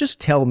no? Just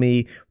tell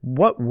me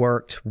what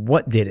worked,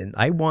 what didn't.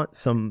 I want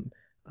some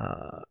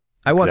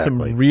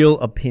some real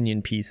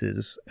opinion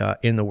pieces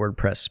in the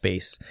WordPress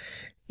space,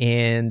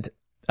 and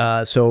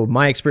so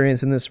my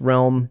experience in this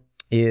realm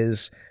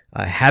is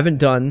I haven't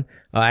done,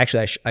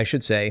 actually I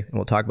should say, and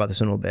we'll talk about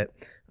this in a little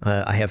bit,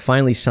 I have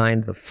finally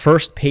signed the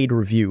first paid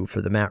review for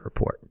the Matt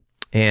Report.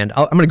 And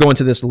I'm going to go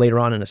into this later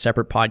on in a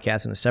separate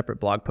podcast and a separate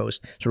blog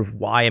post, sort of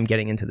why I'm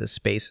getting into this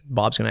space.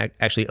 Bob's going to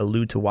actually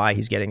allude to why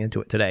he's getting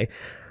into it today.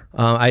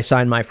 I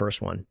signed my first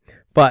one.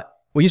 But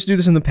we used to do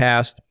this in the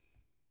past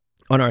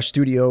on our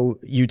studio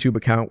YouTube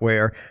account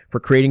where for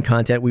creating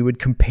content, we would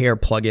compare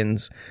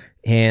plugins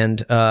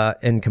and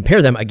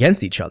compare them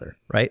against each other,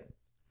 right?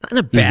 Not in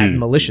a bad,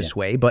 malicious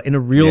way, but in a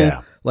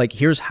real, like,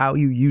 here's how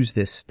you use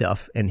this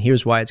stuff, and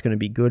here's why it's going to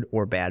be good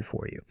or bad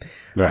for you.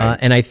 Right.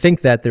 And I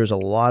think that there's a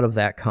lot of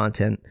that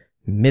content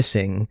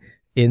missing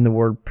in the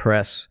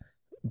WordPress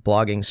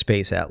blogging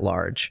space at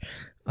large.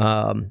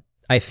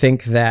 I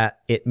think that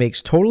it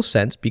makes total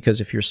sense because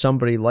if you're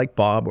somebody like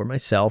Bob or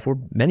myself or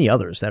many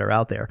others that are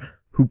out there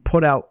who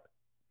put out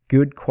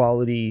good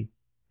quality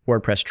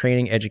WordPress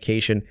training,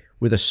 education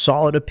with a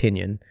solid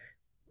opinion,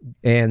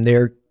 and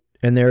they're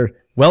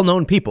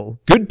well-known people,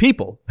 good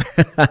people,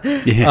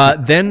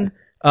 then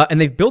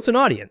they've built an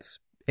audience,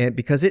 and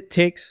because it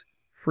takes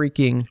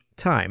freaking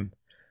time.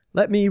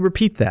 Let me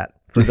repeat that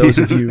for those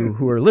of you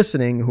who are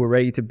listening, who are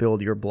ready to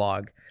build your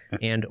blog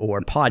and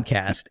or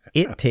podcast,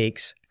 it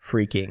takes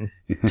freaking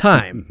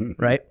time,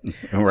 right?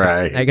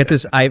 Right. I've got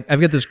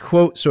this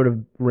quote sort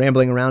of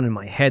rambling around in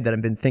my head that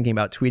I've been thinking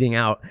about tweeting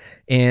out,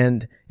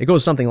 and it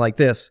goes something like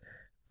this: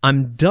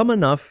 I'm dumb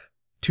enough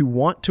to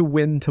want to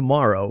win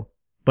tomorrow,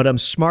 but I'm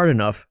smart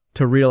enough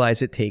to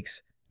realize it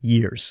takes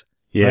years.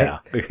 Yeah. Right?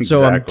 Exactly.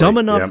 So I'm dumb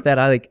enough that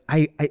I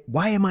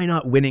why am I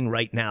not winning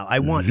right now? I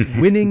want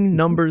winning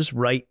numbers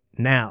right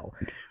now.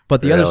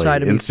 But the other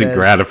side of me instant says,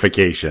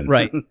 gratification.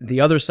 Right.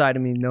 The other side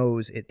of me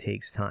knows it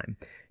takes time.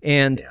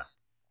 And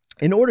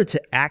in order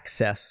to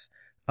access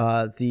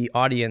the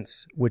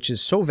audience, which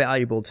is so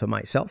valuable to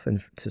myself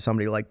and to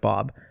somebody like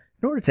Bob,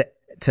 in order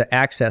to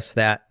access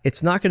that,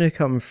 it's not going to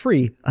come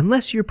free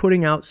unless you're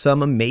putting out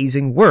some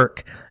amazing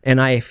work. And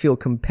I feel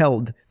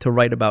compelled to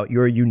write about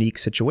your unique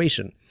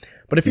situation.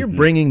 But if you're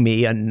bringing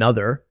me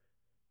another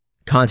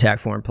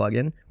contact form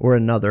plugin or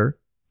another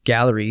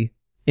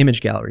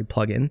image gallery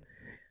plugin,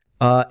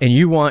 and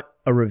you want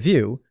a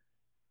review,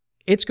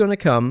 it's going to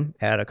come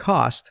at a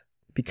cost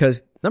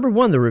because, number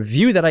one, the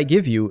review that I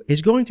give you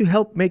is going to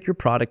help make your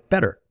product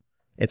better.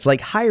 It's like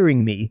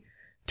hiring me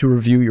to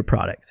review your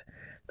product,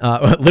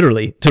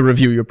 literally to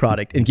review your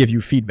product and give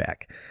you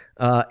feedback.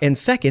 And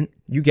second,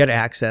 you get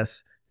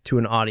access to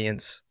an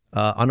audience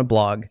on a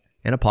blog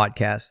and a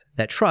podcast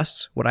that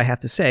trusts what I have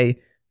to say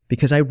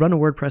because I run a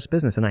WordPress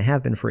business and I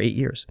have been for 8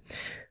 years.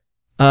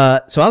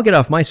 So I'll get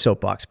off my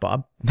soapbox,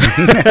 Bob,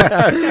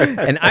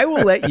 and I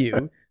will let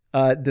you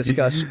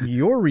discuss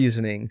your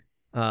reasoning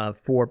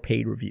for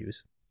paid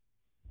reviews.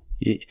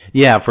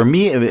 Yeah, for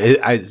me,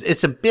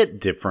 it's a bit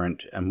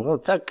different. Well,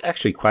 it's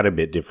actually quite a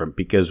bit different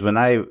because when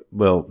I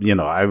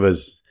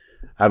was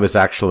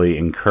actually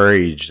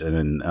encouraged,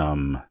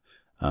 and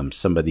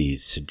somebody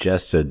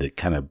suggested to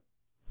kind of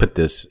put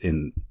this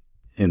in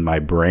my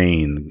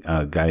brain,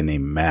 a guy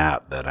named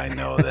Matt that I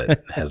know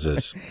that has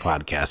this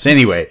podcast.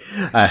 Anyway,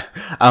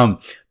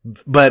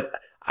 but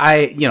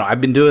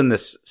I've been doing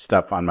this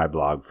stuff on my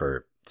blog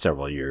for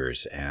several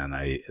years, and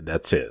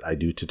that's it. I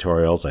do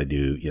tutorials. I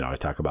do, I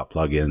talk about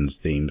plugins,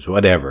 themes,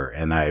 whatever,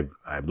 and I've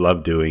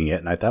loved doing it.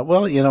 And I thought,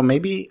 well,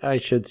 maybe I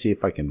should see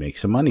if I can make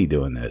some money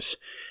doing this.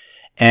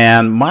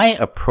 And my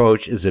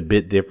approach is a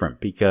bit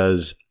different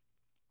because,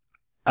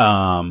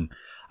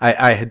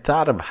 I had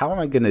thought of how am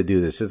I going to do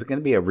this? Is it going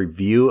to be a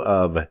review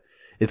of,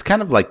 it's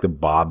kind of like the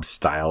Bob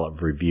style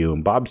of review.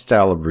 And Bob's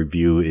style of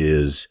review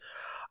is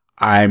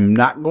I'm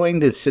not going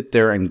to sit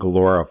there and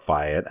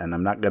glorify it, and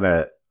I'm not going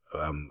to,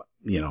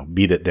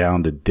 beat it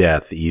down to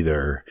death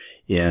either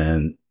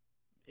in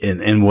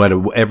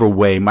whatever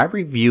way. My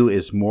review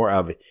is more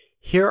of,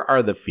 here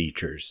are the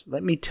features.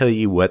 Let me tell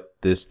you what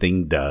this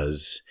thing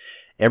does.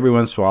 Every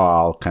once in a while,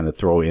 I'll kind of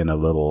throw in a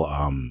little,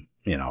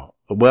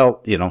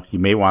 you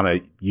may want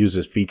to use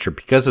this feature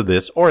because of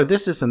this, or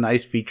this is a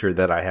nice feature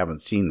that I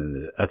haven't seen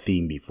in a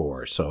theme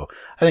before. So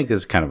I think this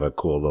is kind of a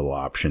cool little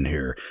option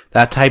here,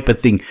 that type of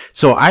thing.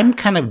 So I'm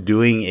kind of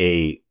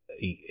doing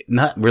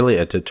not really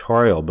a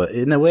tutorial, but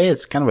in a way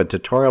it's kind of a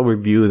tutorial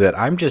review that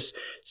I'm just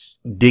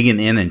digging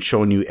in and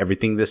showing you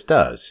everything this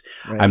does.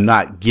 Right. I'm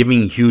not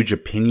giving huge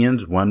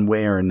opinions one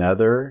way or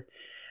another,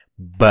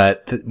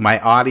 but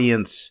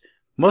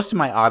most of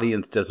my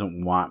audience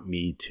doesn't want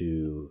me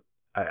to,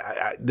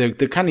 they're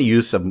kind of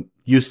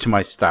used to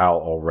my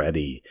style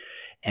already.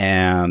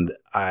 And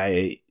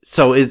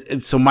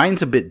so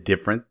mine's a bit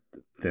different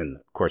than,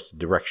 of course, the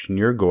direction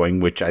you're going,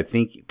 which I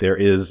think there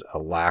is a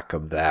lack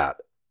of that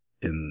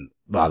in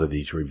a lot of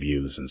these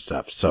reviews and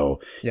stuff. So,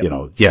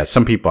 yep.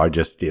 Some people are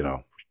just,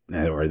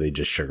 or they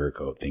just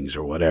sugarcoat things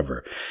or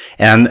whatever.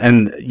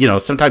 And,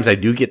 sometimes I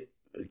do get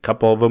a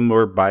couple of them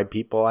were by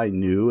people I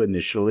knew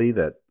initially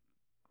that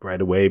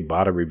right away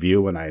bought a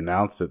review when I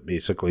announced it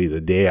basically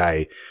the day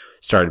I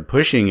started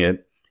pushing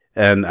it.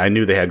 And I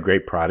knew they had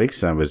great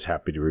products and I was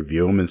happy to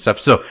review them and stuff.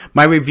 So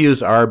my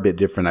reviews are a bit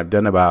different. I've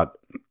done about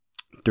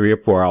 3 or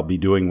 4. I'll be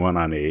doing one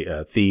on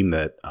a theme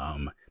that,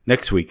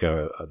 next week,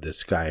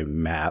 this guy,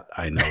 Matt,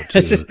 I know too.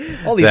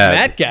 All these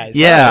Matt guys.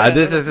 Yeah,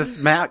 this is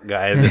this Matt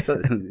guy.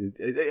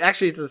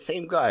 Actually, it's the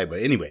same guy.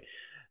 But anyway,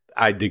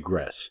 I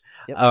digress.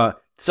 Yep.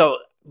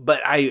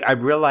 But I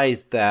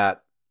realized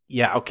that,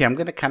 I'm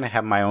going to kind of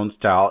have my own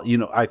style.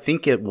 I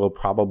think it will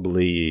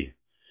probably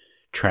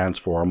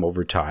transform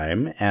over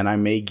time, and I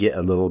may get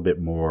a little bit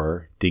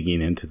more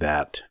digging into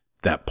that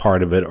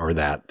part of it, or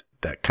that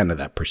kind of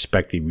that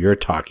perspective you're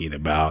talking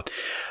about.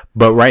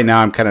 But right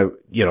now I'm kind of,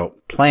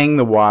 playing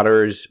the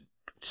waters.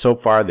 So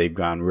far they've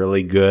gone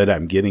really good.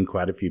 I'm getting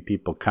quite a few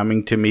people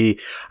coming to me.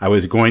 I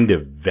was going to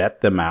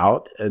vet them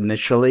out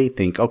initially,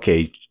 think,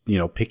 okay,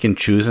 pick and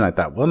choose. And I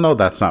thought, well, no,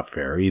 that's not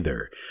fair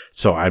either.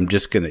 So I'm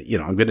just going to,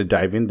 I'm going to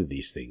dive into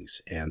these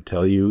things and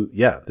tell you,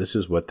 this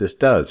is what this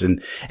does.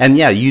 And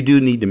you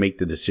do need to make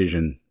the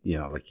decision,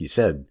 like you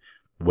said,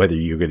 whether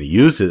you're going to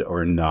use it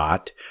or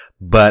not.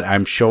 But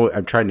I'm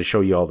trying to show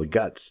you all the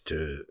guts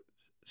to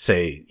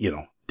say,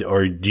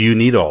 or do you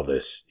need all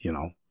this?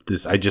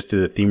 I just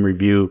did a theme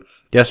review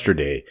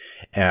yesterday,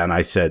 and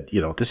I said,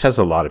 this has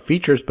a lot of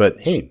features, but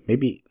hey,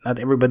 maybe not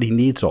everybody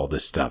needs all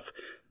this stuff.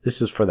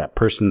 This is for that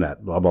person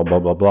that blah blah blah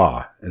blah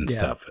blah and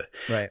stuff.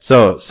 Right.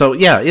 So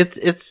yeah,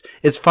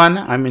 it's fun.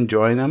 I'm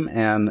enjoying them,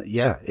 and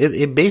yeah,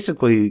 it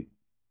basically.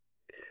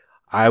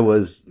 I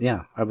was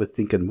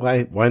thinking,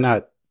 why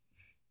not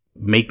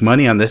make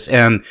money on this?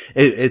 And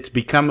it's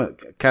become a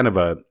kind of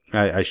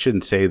I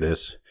shouldn't say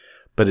this,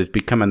 but it's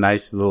become a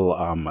nice little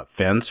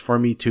fence for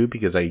me too,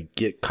 because I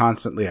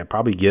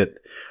probably get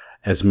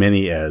as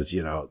many as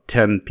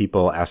 10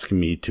 people asking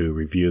me to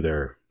review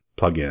their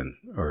plugin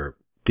or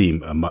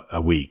theme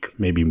a week,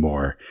 maybe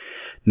more.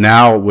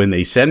 Now, when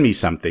they send me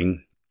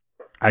something,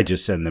 I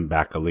just send them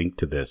back a link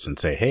to this and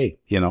say, hey,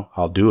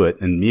 I'll do it.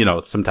 And,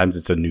 sometimes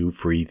it's a new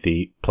free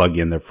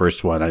plugin, their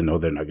first one. I know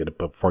they're not going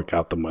to fork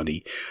out the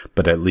money,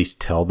 but at least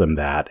tell them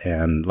that.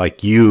 And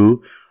like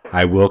you,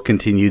 I will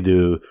continue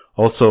to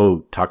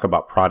also talk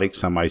about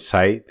products on my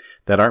site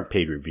that aren't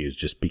paid reviews,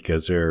 just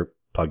because they're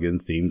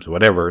plugins, themes,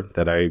 whatever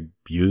that I've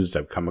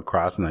come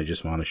across, and I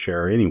just want to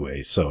share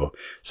anyway. So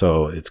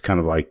it's kind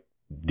of like,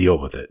 deal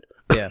with it.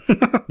 Yeah.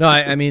 No,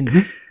 I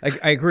mean,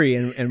 I agree.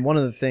 And one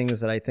of the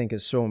things that I think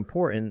is so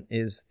important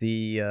is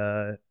the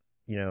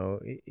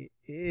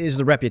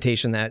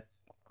reputation that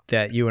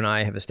you and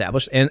I have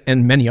established,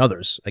 and many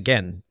others.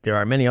 Again, there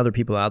are many other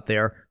people out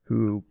there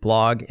who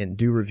blog and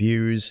do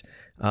reviews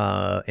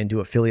and do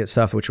affiliate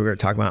stuff, which we're going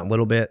to talk about in a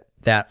little bit,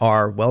 that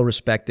are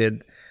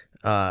well-respected,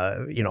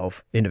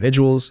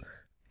 individuals.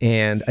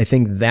 And I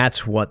think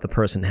that's what the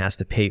person has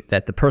to pay,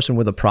 that the person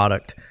with a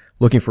product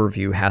looking for a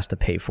review has to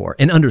pay for,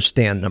 and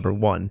understand, number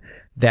one,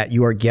 that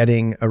you are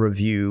getting a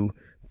review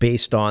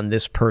based on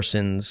this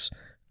person's,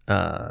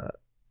 what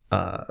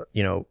do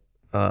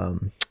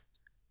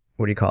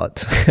you call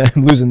it?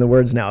 I'm losing the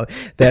words now.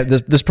 That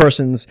this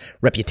person's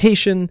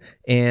reputation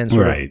and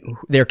sort of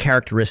their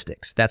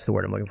characteristics. That's the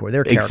word I'm looking for.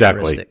 Their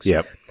characteristics.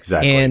 Yep.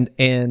 Exactly.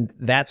 And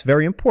that's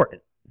very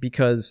important,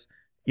 because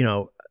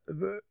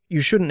you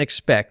shouldn't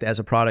expect, as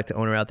a product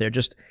owner out there,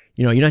 just,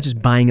 you're not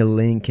just buying a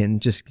link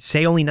and just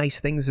say only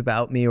nice things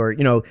about me, or,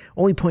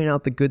 only point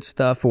out the good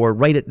stuff, or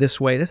write it this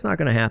way. That's not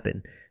going to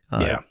happen.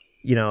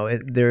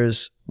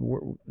 There's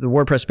the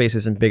WordPress space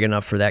isn't big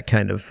enough for that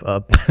kind of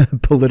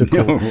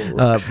political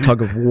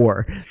tug of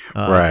war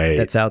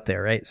that's out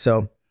there, right?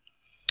 So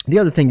the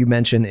other thing you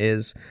mentioned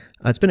is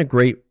it's been a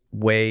great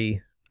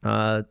way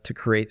to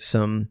create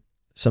some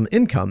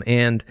income.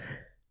 And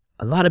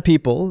a lot of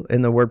people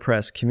in the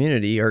WordPress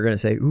community are going to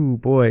say, "Ooh,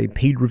 boy,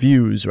 paid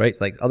reviews," right?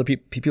 Like other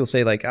people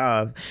say, like,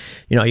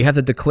 you have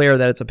to declare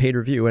that it's a paid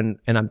review, and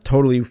I'm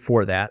totally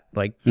for that.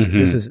 Like,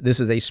 this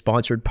is a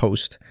sponsored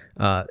post,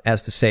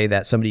 as to say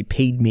that somebody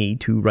paid me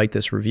to write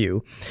this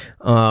review.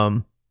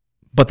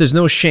 But there's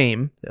no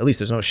shame, at least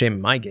there's no shame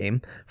in my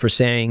game, for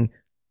saying,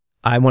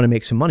 I want to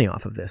make some money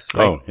off of this.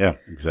 Right? Oh, yeah,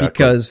 exactly.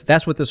 Because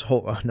that's what this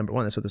whole, number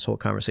one, that's what this whole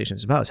conversation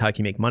is about, is how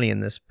can you make money in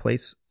this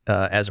place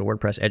as a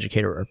WordPress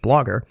educator or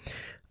blogger.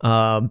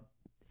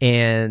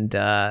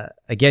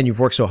 Again, you've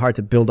worked so hard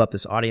to build up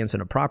this audience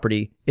and a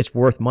property, it's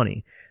worth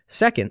money.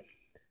 Second,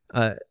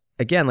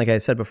 again, like I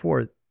said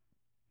before,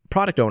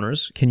 product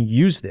owners can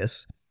use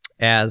this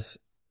as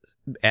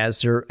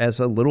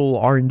a little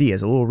R&D,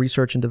 as a little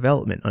research and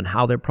development on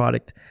how their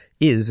product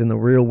is in the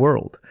real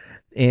world.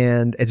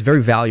 And it's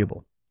very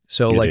valuable.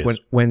 So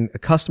when a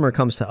customer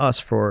comes to us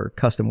for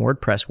custom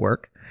WordPress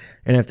work,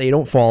 and if they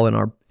don't fall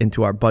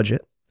into our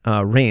budget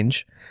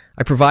range,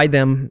 I provide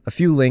them a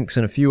few links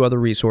and a few other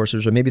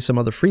resources, or maybe some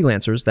other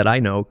freelancers that I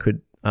know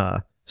could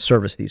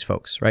service these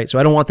folks, right? So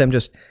I don't want them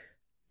just,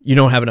 you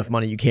don't have enough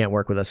money, you can't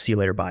work with us, see you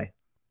later, bye,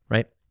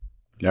 right?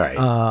 All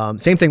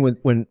right. Same thing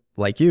when,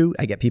 like you,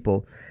 I get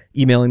people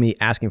emailing me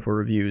asking for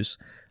reviews.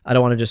 I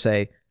don't want to just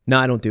say, no,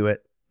 I don't do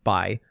it,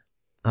 bye.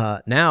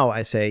 Now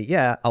I say,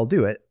 yeah, I'll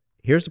do it.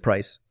 Here's the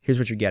price. Here's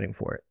what you're getting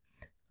for it.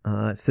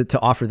 To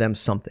offer them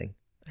something.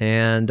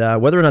 And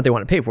whether or not they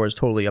want to pay for it is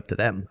totally up to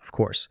them, of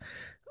course.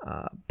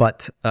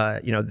 But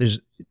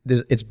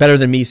it's better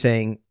than me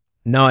saying,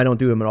 no, I don't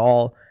do them at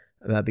all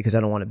because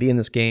I don't want to be in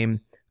this game.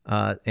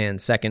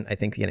 And second, I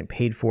think getting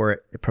paid for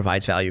it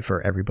provides value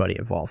for everybody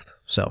involved.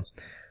 So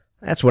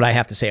that's what I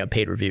have to say on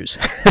paid reviews.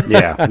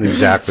 Yeah,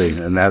 exactly.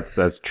 And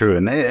that's true.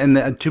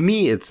 And to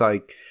me, it's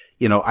like,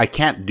 I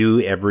can't do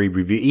every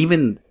review.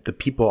 Even the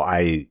people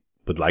I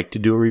would like to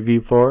do a review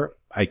for,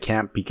 I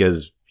can't,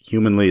 because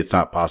humanly it's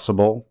not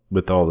possible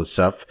with all the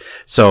stuff.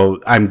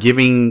 So I'm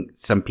giving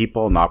some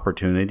people an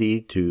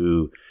opportunity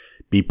to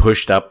be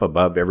pushed up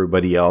above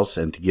everybody else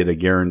and to get a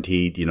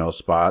guaranteed,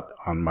 spot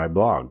on my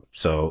blog.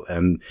 So,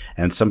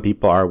 and some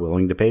people are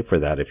willing to pay for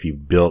that if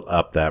you've built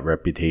up that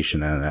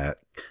reputation and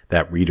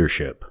that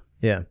readership.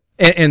 Yeah.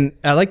 And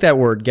I like that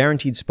word,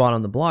 guaranteed spot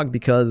on the blog,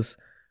 because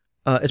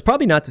it's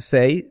probably not to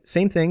say,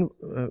 same thing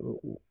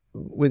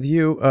with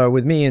you,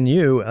 with me and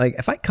you, like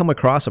if I come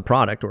across a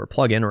product or a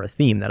plugin or a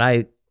theme that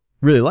I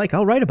really like,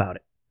 I'll write about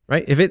it,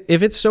 right? If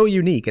it's so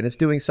unique and it's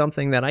doing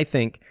something that I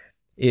think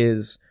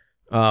is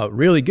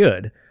really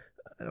good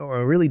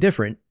or really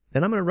different,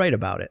 then I'm going to write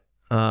about it.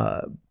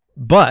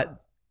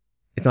 But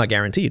it's not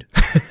guaranteed.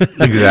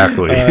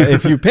 Exactly.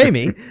 If you pay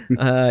me,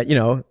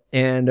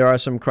 and there are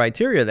some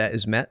criteria that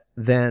is met,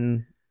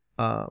 then,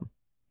 then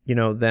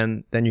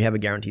you have a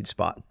guaranteed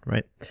spot,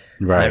 right?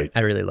 Right.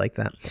 I really like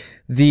that.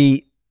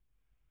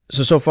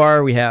 So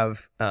far we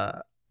have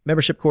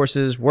membership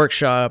courses,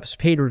 workshops,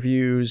 paid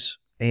reviews,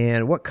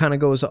 and what kind of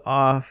goes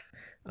off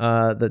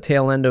the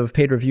tail end of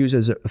paid reviews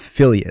is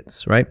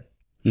affiliates, right?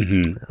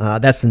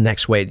 Mm-hmm. That's the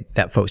next way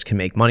that folks can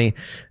make money.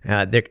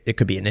 It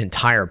could be an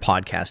entire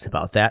podcast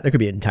about that. There could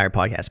be an entire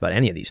podcast about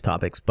any of these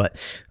topics, but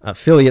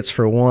affiliates,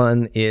 for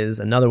one, is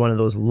another one of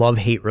those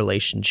love-hate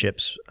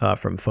relationships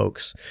from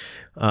folks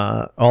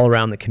all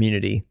around the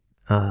community.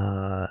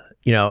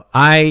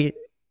 I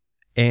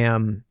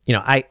am,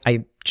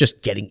 I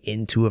just getting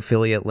into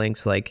affiliate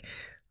links like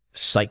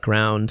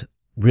SiteGround,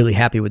 really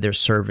happy with their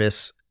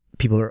service.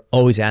 People are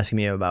always asking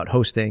me about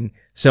hosting,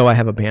 so I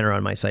have a banner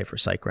on my site for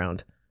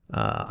SiteGround.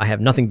 I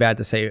have nothing bad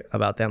to say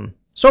about them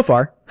so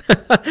far,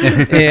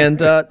 and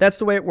that's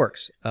the way it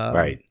works.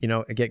 Right.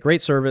 I get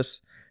great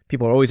service.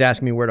 People are always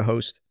asking me where to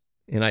host,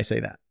 and I say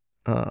that.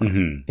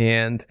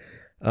 And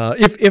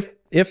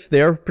if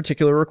their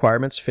particular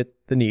requirements fit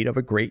the need of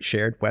a great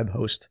shared web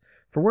host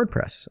for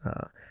WordPress.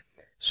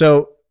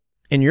 So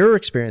in your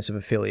experience of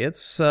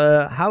affiliates,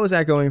 how is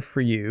that going for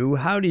you?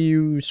 How do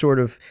you sort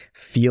of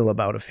feel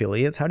about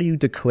affiliates? How do you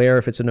declare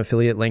if it's an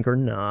affiliate link or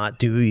not?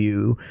 Do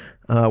you?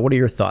 What are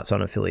your thoughts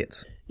on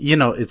affiliates?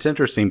 It's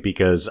interesting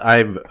because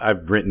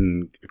I've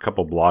written a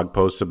couple blog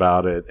posts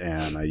about it,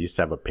 and I used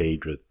to have a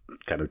page with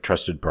kind of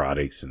trusted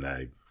products, and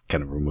I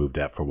kind of removed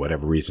that for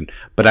whatever reason.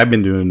 But I've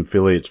been doing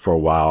affiliates for a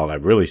while, and I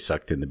really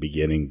sucked in the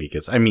beginning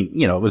because,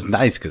 it was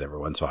nice because every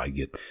once in a while I'd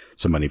get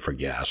some money for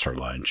gas or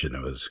lunch, and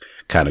it was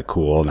kind of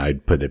cool. And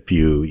I'd put a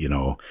few,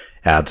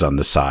 ads on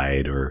the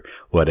side or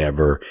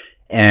whatever.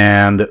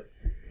 And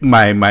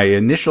my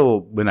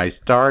initial, when I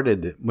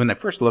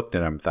first looked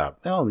at them, I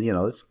thought,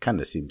 this kind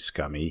of seems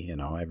scummy.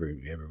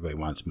 Everybody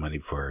wants money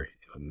for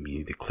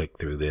me to click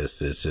through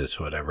this,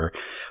 whatever.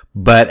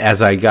 But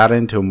as I got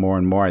into more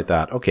and more, I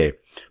thought, okay,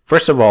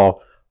 first of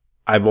all,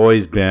 I've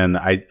always been,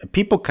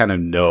 people kind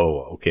of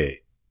know, okay,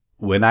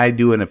 when I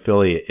do an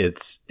affiliate,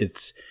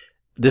 it's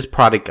this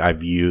product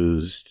I've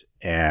used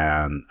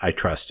and I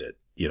trust it.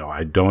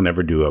 I don't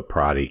ever do a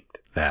product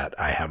that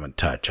I haven't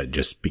touched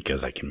just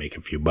because I can make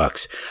a few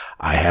bucks.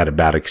 I had a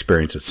bad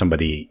experience with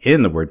somebody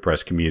in the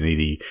WordPress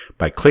community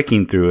by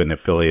clicking through an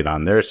affiliate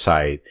on their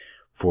site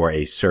for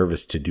a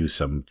service to do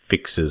some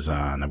fixes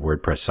on a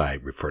WordPress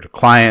site, refer to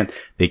client.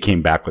 They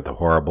came back with a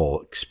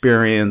horrible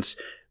experience,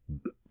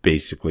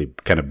 basically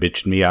kind of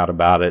bitched me out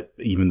about it,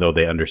 even though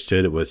they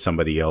understood it was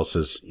somebody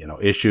else's,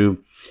 issue.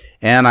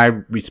 And I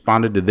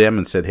responded to them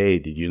and said, hey,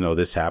 did you know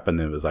this happened?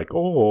 And it was like,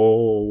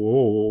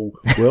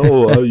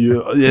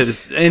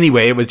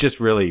 anyway, it was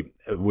just really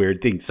a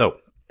weird thing. So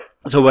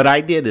what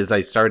I did is I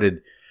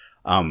started,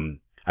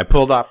 I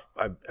pulled off,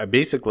 I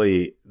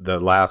basically,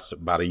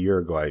 about a year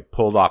ago, I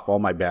pulled off all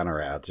my banner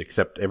ads,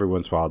 except every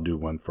once in a while I'll do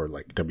one for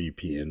like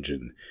WP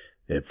Engine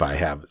if I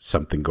have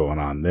something going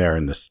on there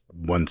in this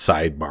one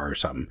sidebar or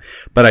something.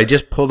 But I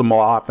just pulled them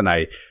all off and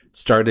I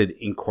started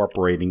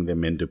incorporating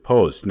them into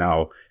posts.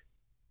 Now,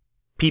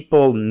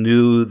 people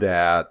knew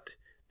that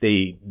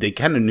they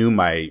kind of knew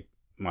my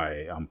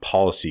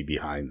policy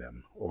behind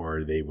them,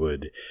 or they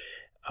would,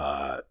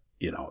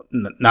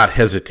 not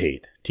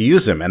hesitate to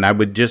use them. And I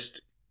would just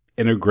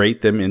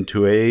integrate them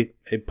into a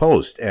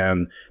post,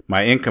 and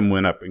my income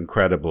went up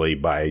incredibly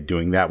by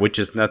doing that, which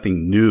is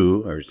nothing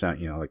new, or it's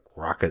not, like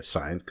rocket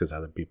science because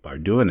other people are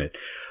doing it.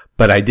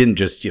 But I didn't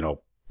just,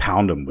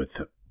 pound them with,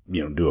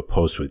 do a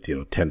post with,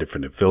 10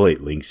 different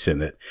affiliate links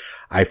in it.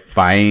 I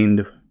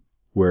find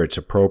where it's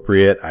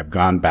appropriate. I've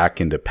gone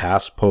back into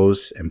past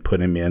posts and put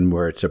them in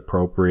where it's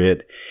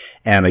appropriate.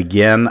 And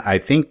again, I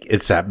think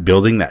it's that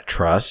building that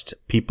trust.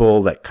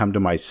 People that come to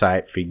my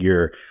site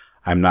figure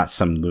I'm not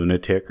some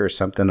lunatic or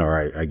something,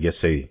 or I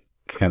guess they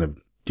kind of,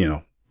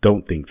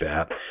 don't think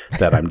that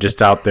I'm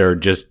just out there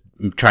just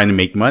trying to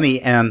make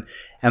money. And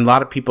a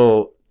lot of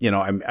people,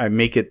 I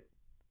make it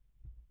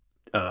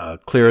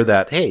clear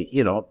that, hey,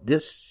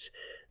 this,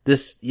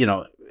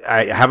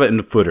 I have it in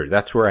the footer.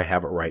 That's where I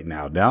have it right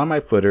now. Down on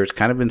my footer, it's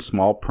kind of in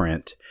small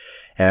print.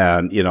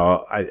 And,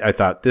 I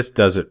thought this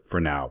does it for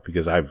now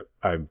because I've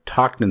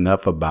talked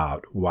enough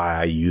about why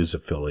I use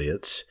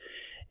affiliates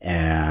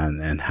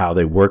and how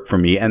they work for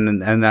me.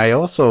 And I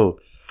also,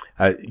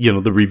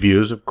 the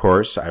reviews, of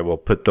course, I will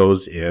put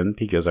those in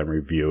because I'm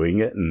reviewing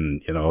it.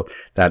 And,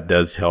 that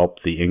does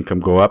help the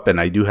income go up.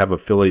 And I do have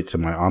affiliates in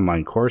my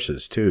online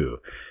courses too,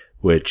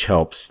 which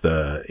helps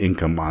the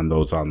income on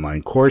those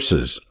online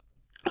courses.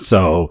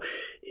 So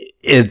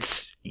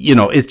it's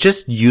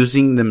just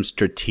using them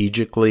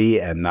strategically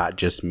and not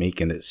just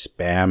making it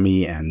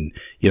spammy. And,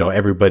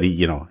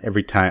 everybody,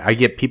 every time I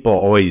get if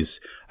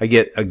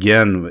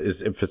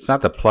it's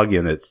not the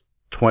plugin, it's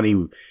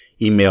 20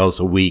 emails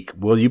a week.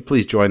 Will you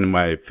please join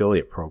my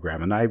affiliate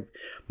program? And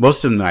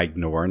most of them I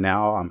ignore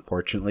now,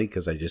 unfortunately,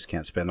 because I just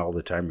can't spend all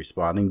the time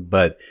responding.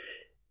 But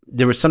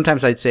there was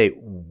sometimes I'd say,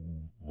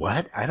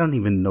 what? I don't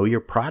even know your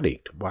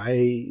product.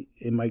 Why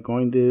am I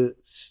going to,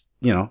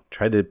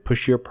 try to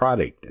push your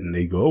product? And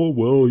they go, oh,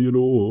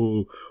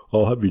 well,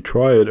 I'll have you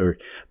try it.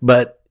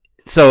 But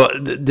so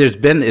it's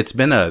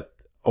been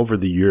over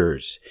the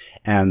years,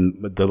 and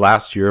the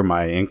last year,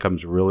 my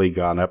income's really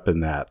gone up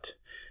in that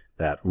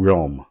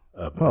realm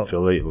of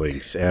affiliate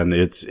links, and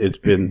it's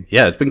been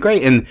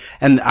great.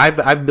 And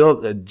I've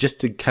built, just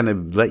to kind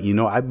of let you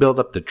know, I built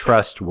up the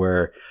trust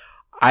where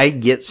I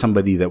get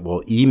somebody that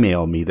will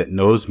email me that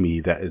knows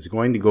me that is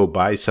going to go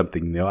buy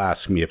something, and they'll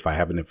ask me if I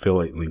have an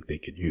affiliate link they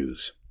could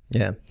use.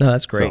 Yeah, no,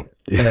 that's great.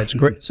 Yeah, that's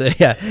great. So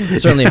yeah,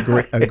 certainly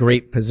a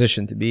great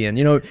position to be in.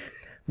 You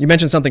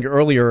mentioned something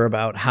earlier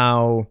about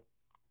how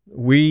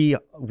we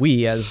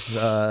as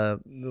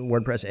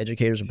WordPress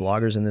educators or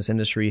bloggers in this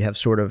industry have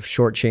sort of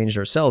shortchanged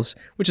ourselves,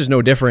 which is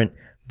no different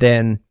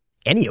than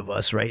any of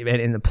us, right?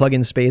 And in the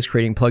plugin space,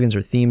 creating plugins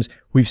or themes,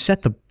 we've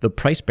set the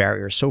price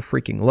barrier so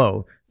freaking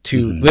low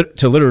to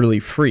literally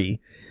free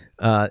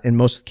in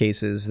most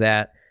cases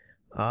that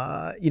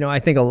I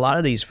think a lot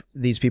of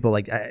these people,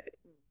 like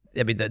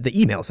I mean the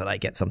emails that I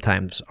get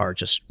sometimes are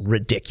just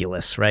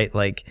ridiculous, right?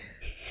 Like,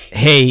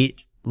 hey,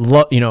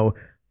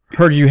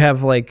 heard you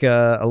have like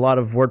a lot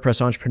of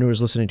WordPress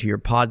entrepreneurs listening to your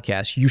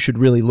podcast. You should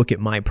really look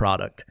at my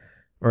product,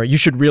 or you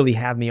should really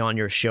have me on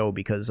your show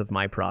because of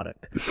my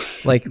product.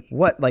 Like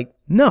what? Like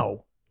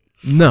no,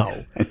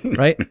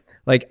 right?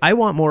 Like I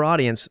want more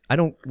audience. I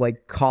don't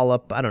like call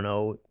up, I don't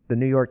know, the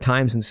New York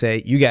Times and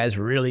say, you guys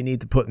really need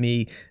to put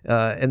me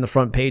in the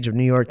front page of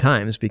New York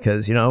Times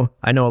because,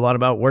 I know a lot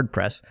about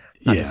WordPress.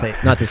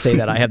 Not to say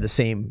that I have the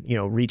same,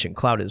 reach and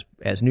clout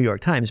as New York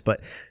Times,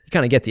 but you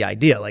kind of get the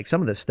idea. Like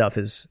some of this stuff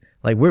is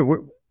like,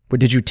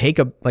 did you take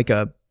a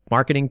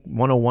marketing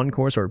 101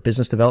 course or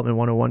business development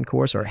 101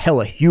 course or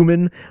hell, a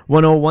human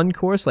 101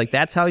 course? Like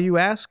that's how you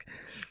ask?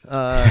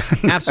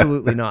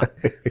 Absolutely not.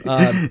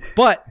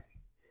 But,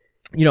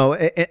 and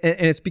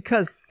it's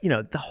because,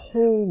 the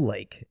whole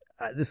like,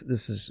 this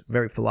is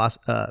very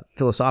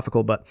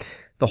philosophical, but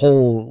the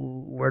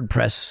whole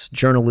WordPress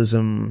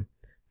journalism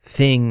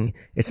thing,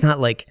 it's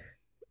not like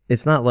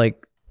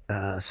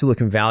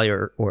Silicon Valley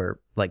or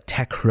like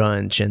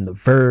TechCrunch and The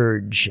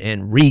Verge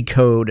and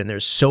Recode, and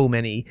there's so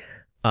many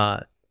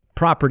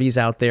properties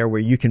out there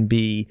where you can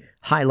be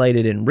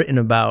highlighted and written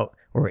about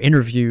or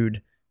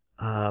interviewed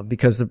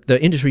because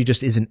the industry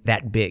just isn't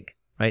that big.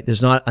 Right?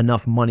 There's not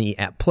enough money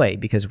at play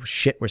because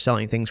we're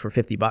selling things for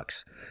 $50,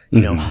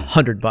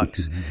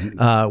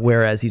 $100,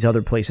 whereas these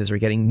other places are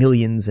getting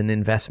millions in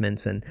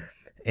investments and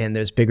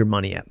there's bigger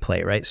money at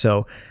play, right?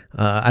 So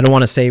I don't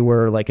want to say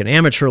we're like an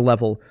amateur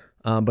level,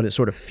 but it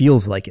sort of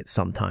feels like it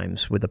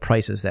sometimes with the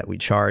prices that we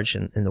charge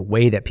and the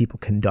way that people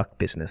conduct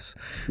business.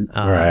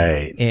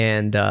 Right.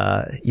 And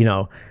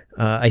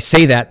I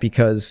say that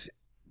because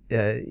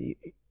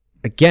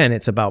again,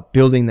 it's about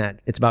building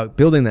that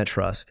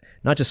trust,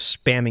 not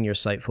just spamming your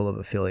site full of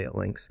affiliate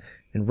links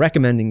and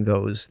recommending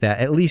those that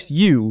at least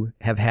you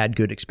have had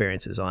good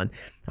experiences on.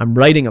 I'm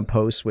writing a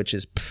post, which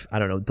is,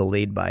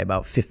 delayed by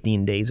about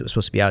 15 days. It was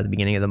supposed to be out at the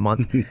beginning of the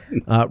month,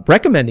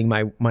 recommending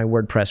my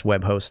WordPress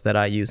web host that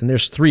I use. And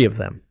there's 3 of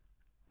them.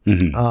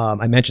 Mm-hmm.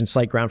 I mentioned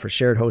SiteGround for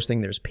shared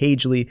hosting. There's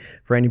Pagely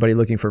for anybody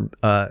looking for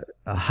a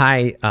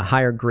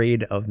higher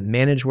grade of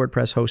managed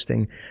WordPress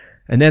hosting.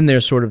 And then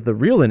there's sort of the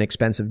real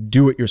inexpensive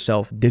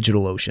do-it-yourself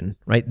DigitalOcean,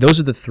 right? Those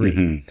are the 3.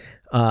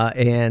 Mm-hmm.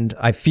 And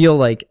I feel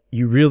like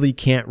you really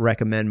can't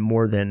recommend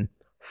more than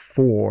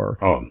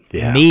 4,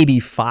 maybe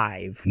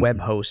 5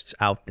 web hosts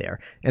out there.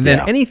 And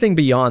then anything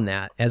beyond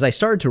that, as I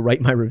started to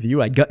write my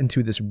review, I got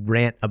into this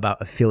rant about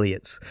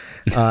affiliates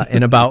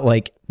and about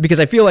because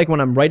I feel like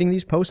when I'm writing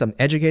these posts, I'm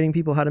educating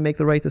people how to make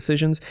the right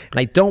decisions. And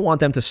I don't want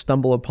them to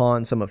stumble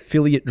upon some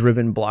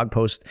affiliate-driven blog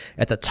post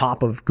at the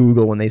top of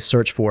Google when they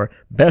search for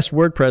best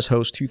WordPress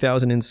host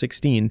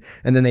 2016,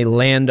 and then they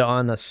land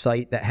on a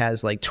site that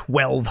has like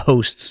 12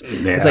 hosts.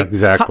 Yeah, it's like,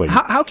 exactly.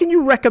 How can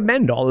you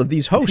recommend all of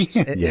these hosts?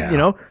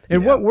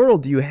 In what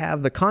world do you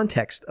have the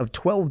context of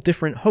 12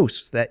 different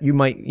hosts that you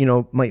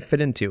might fit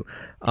into?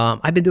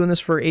 I've been doing this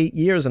for 8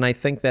 years, and I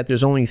think that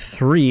there's only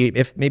 3,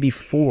 if maybe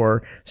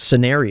 4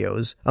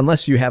 scenarios.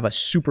 Unless you have a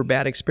super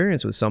bad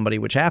experience with somebody,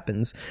 which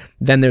happens,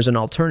 then there's an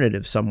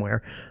alternative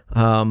somewhere.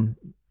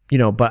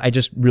 But I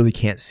just really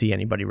can't see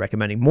anybody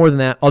recommending more than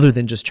that, other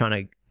than just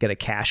trying to get a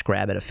cash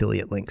grab at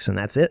affiliate links, and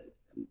that's it.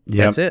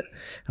 Yep. That's it,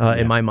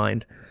 in my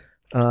mind.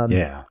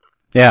 Yeah,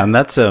 and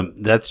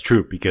that's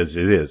true because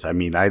it is. I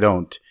mean, I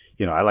don't,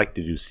 I like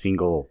to do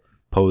single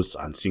posts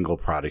on single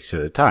products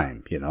at a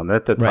time.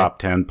 Not the top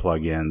 10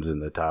 plugins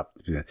and the top.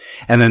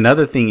 And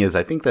another thing is,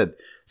 I think that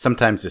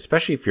sometimes,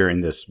 especially if you're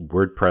in this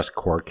WordPress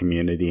core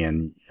community,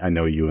 and I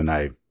know you and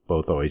I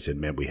both always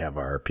admit we have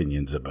our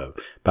opinions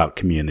about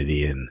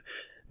community and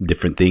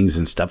different things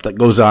and stuff that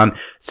goes on.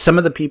 Some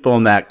of the people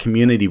in that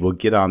community will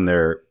get on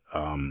their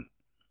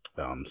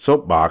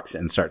soapbox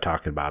and start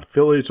talking about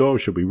affiliates. Oh,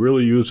 should we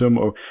really use them?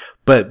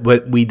 But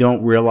what we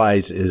don't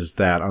realize is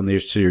that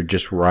so you're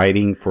just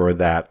writing for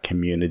that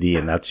community,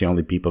 and that's the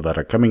only people that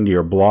are coming to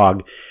your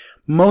blog.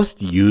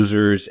 most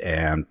users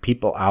and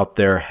people out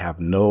there have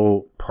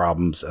no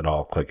problems at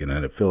all clicking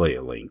an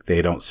affiliate link.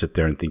 They don't sit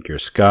there and think you're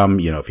scum.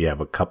 If you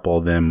have a couple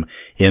of them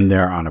in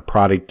there on a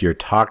product you're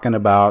talking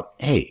about,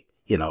 hey,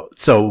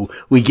 so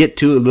we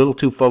get a little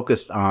too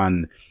focused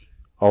on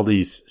all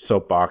these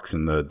soapbox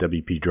and the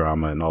WP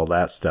drama and all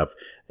that stuff.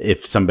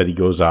 If somebody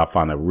goes off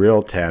on a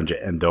real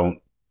tangent and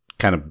don't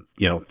kind of,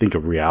 think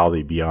of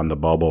reality beyond the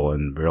bubble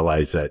and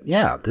realize that,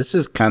 this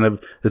is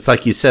it's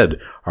like you said,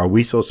 are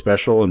we so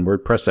special in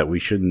WordPress that we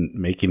shouldn't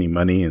make any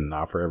money and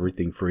offer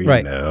everything free?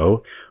 Right.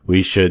 No,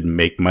 we should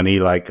make money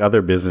like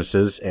other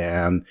businesses,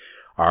 and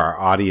our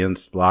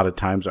audience a lot of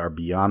times are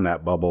beyond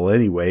that bubble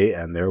anyway,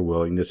 and they're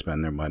willing to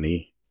spend their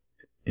money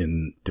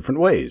in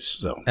different ways.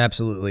 So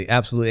absolutely.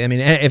 I mean,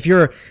 if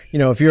you're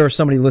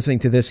somebody listening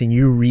to this and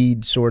you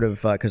read sort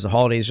of, because the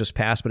holidays just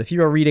passed, but if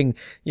you are reading,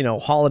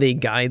 holiday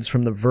guides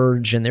from The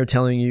Verge and they're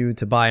telling you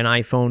to buy an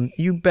iPhone,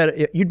 you'd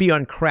be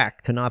on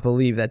crack to not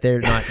believe that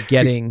they're not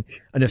getting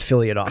an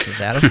affiliate off of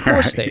that. Of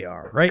course they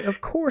are, right?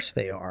 Of course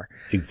they are.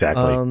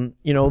 Exactly.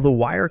 The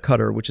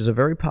Wirecutter, which is a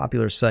very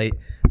popular site,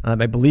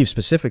 I believe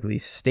specifically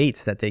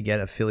states that they get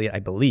affiliate, I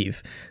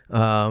believe.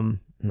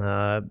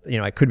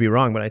 I could be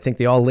wrong, but I think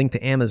they all link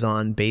to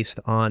Amazon based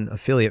on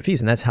affiliate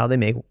fees, and that's how they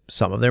make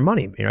some of their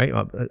money, right?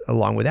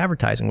 Along with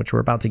advertising, which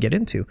we're about to get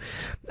into.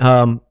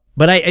 But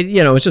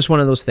it's just one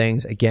of those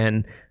things.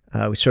 Again,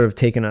 we sort of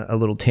taken a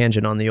little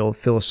tangent on the old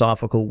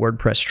philosophical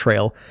WordPress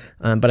trail,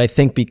 but I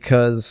think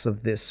because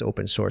of this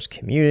open source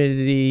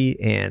community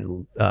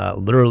and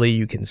literally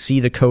you can see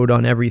the code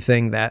on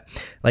everything, that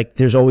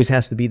there's always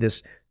has to be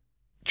this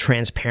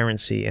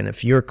transparency, and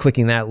if you're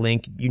clicking that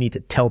link, you need to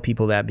tell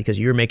people that because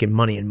you're making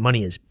money, and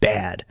money is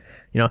bad.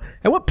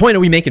 At what point are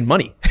we making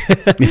money?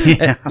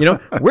 Yeah.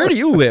 Where do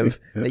you live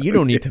that you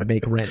don't need to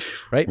make rent,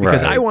 right?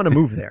 Because I want to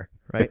move there,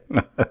 right?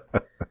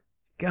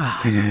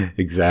 God.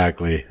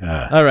 Exactly.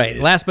 All right.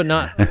 Last but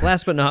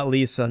not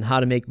least, on how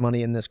to make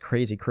money in this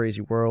crazy,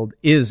 crazy world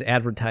is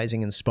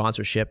advertising and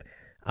sponsorship.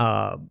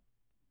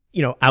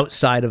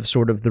 Outside of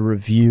sort of the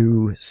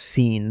review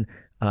scene.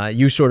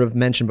 You sort of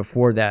mentioned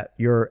before that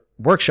your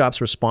workshops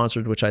were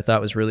sponsored, which I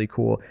thought was really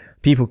cool.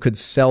 People could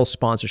sell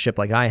sponsorship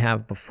like I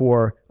have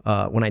before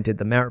when I did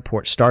the Matt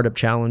Report Startup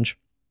Challenge.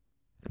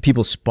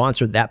 People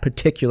sponsored that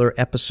particular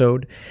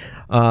episode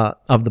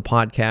of the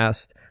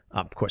podcast.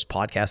 Of course,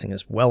 podcasting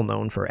is well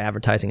known for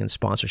advertising and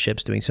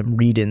sponsorships, doing some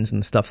read-ins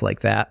and stuff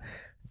like that.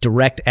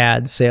 Direct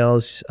ad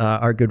sales.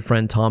 Our good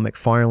friend Tom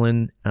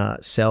McFarlane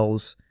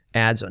sells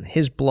ads on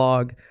his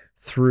blog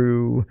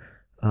through...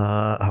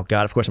 of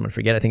course I'm going to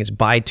forget. I think it's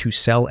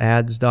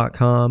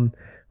buytosellads.com.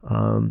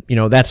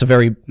 That's a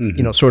very,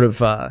 sort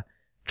of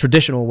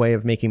traditional way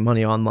of making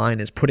money online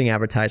is putting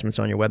advertisements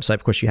on your website.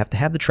 Of course, you have to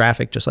have the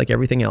traffic just like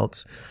everything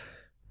else.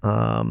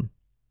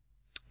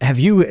 Have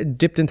you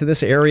dipped into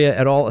this area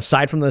at all,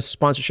 aside from the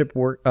sponsorship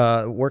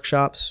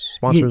workshops?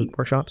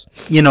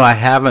 I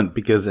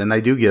haven't and I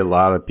do get a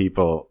lot of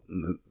people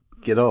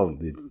get all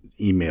these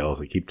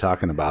emails. I keep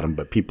talking about them,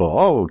 but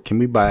people, can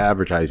we buy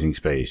advertising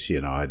space?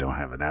 I don't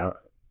have it out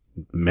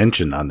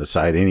mentioned on the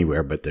site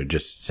anywhere, but they're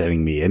just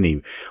sending me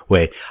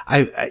anyway.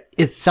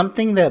 It's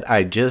something that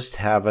I just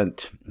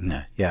haven't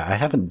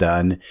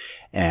done.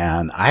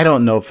 And I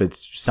don't know if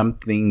it's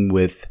something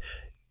with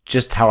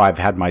just how I've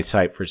had my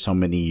site for so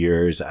many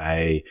years.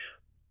 I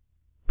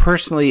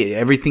personally,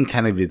 everything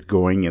kind of is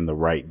going in the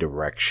right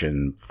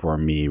direction for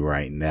me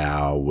right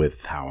now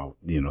with how,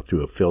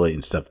 through affiliate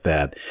and stuff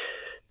that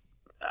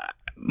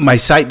my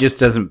site just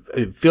doesn't,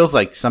 it feels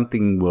like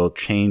something will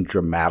change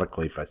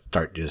dramatically if I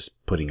start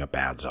just putting up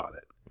ads on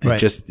it.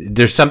 Right.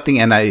 There's something,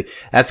 and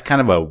that's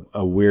kind of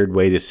a weird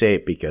way to say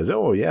it because,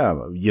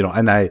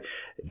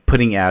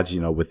 putting ads,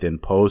 within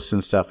posts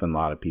and stuff, and a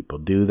lot of people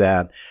do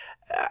that.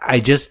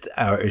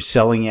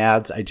 Selling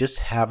ads,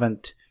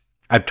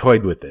 I've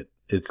toyed with it.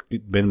 It's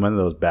been one of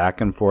those back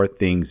and forth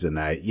things, and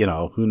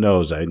who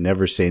knows? I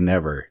never say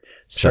never.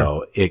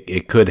 So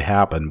it could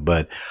happen,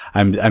 but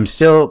I'm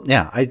still,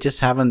 I just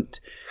haven't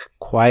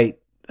quite,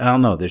 I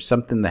don't know. There's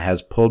something that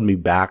has pulled me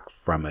back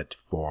from it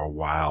for a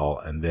while.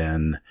 And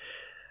then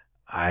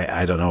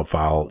I don't know if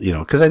I'll,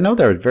 cause I know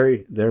there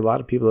are a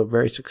lot of people who are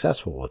very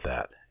successful with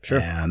that. Sure.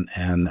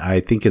 And I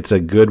think it's a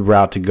good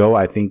route to go.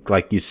 I think,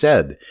 like you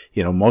said,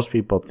 most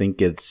people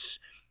think it's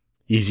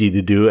easy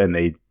to do, and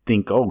they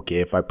think,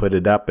 okay, if I put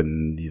it up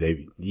and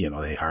they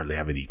hardly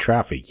have any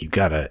traffic, you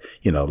gotta,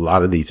 a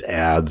lot of these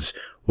ads,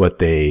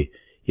 what you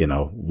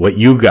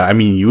got. I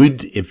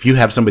mean, if you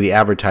have somebody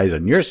advertise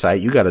on your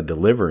site, you got to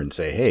deliver and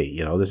say, hey,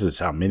 this is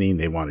how many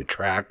they want to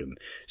track and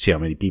see how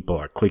many people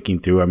are clicking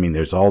through. I mean,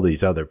 there's all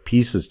these other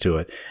pieces to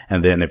it.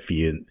 And then if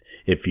you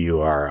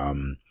are,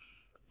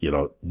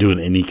 doing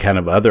any kind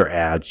of other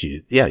ads,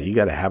 you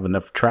got to have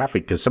enough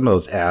traffic because some of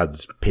those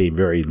ads pay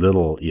very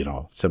little,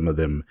 some of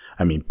them,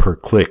 per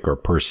click or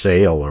per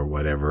sale or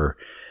whatever.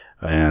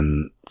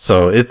 And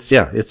so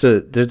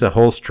there's a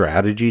whole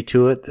strategy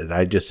to it that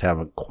I just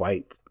haven't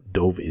quite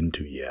dove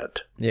into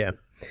yet. Yeah.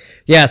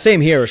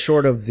 Same here.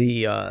 Short of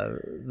the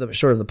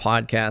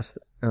podcast,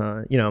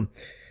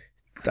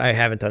 I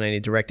haven't done any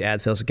direct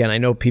ad sales. Again, I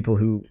know people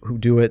who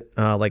do it,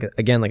 like a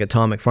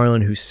Tom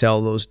McFarlane, who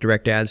sell those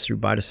direct ads through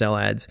buy to sell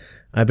ads.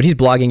 But he's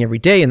blogging every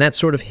day, and that's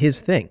sort of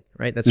his thing,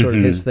 right? That's sort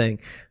of his thing.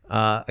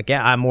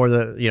 Again, I'm more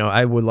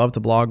I would love to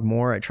blog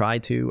more. I try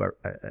to.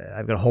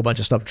 I've got a whole bunch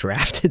of stuff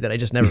drafted that I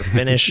just never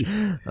finish.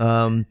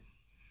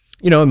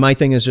 My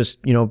thing is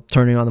just,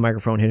 turning on the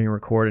microphone, hitting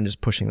record, and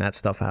just pushing that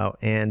stuff out.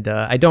 And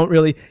I don't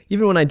really,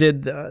 even when I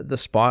did the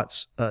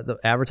spots, the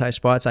advertised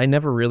spots, I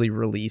never really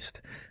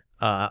released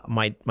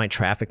my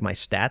traffic, my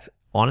stats.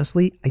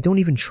 Honestly, I don't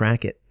even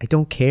track it. I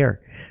don't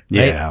care.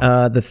 Yeah.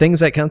 Right? The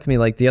things that come to me,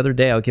 like the other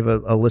day, I'll give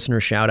a listener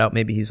shout out.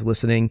 Maybe he's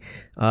listening,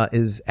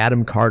 is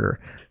Adam Carter,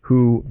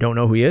 who don't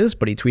know who he is,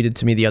 but he tweeted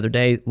to me the other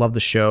day, love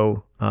the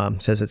show,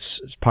 says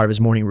it's part of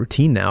his morning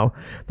routine now.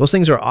 Those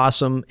things are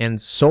awesome.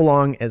 And so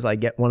long as I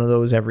get one of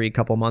those every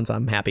couple months,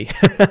 I'm happy.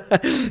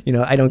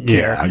 I don't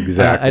care. Yeah,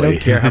 exactly. I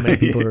don't care how many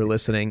people are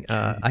listening.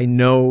 I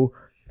know,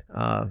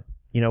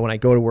 when I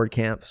go to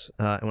WordCamps,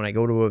 and when I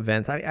go to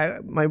events,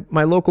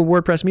 my local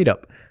WordPress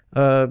meetup,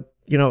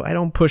 I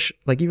don't push,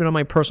 like even on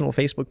my personal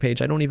Facebook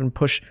page, I don't even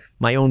push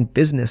my own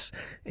business.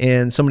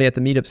 And somebody at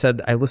the meetup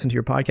said, I listened to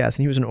your podcast,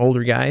 and he was an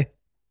older guy.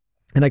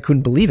 And I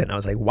couldn't believe it. And I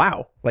was like,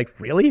 wow, like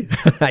really?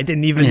 I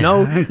didn't even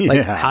know.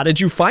 Like, how did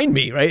you find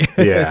me? Right?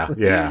 Yeah.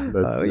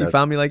 You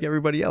found me like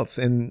everybody else.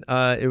 And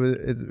it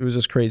was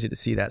just crazy to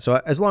see that.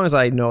 So as long as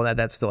I know that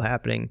that's still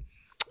happening,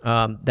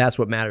 that's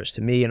what matters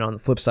to me. And on the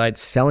flip side,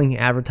 selling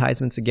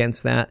advertisements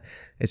against that,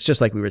 it's just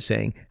like we were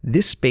saying,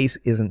 this space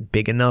isn't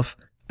big enough,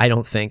 I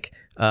don't think.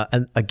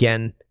 And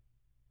again,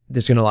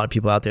 there's going to be a lot of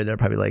people out there that are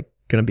probably like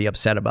going to be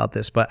upset about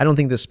this, but I don't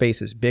think this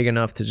space is big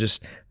enough to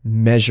just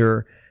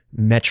measure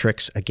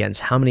metrics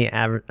against how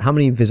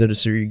many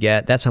visitors do you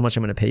get. That's how much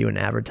I'm going to pay you in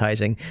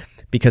advertising,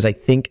 because I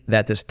think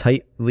that this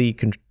tightly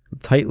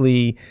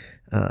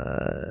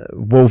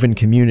woven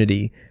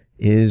community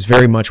is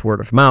very much word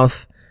of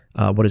mouth.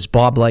 What is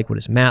Bob like? What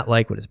is Matt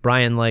like? What is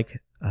Brian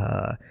like?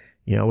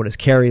 What is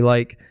Carrie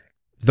like?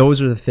 Those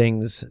are the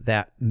things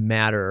that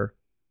matter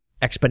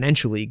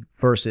exponentially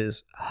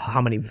versus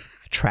how many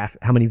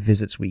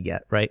visits we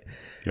get, right?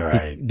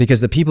 Right.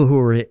 Because the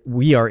people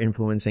we are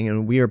influencing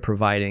and we are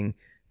providing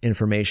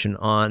information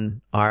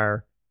on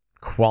are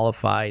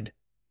qualified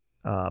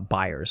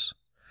buyers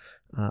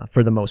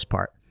for the most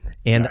part,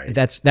 and right.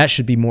 that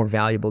should be more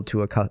valuable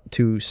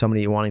to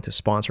somebody wanting to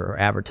sponsor or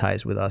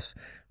advertise with us,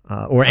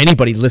 or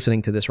anybody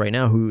listening to this right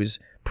now who is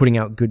putting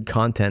out good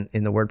content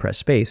in the WordPress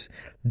space.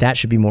 That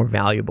should be more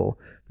valuable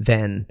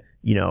than,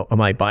 am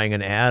I buying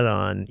an ad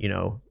on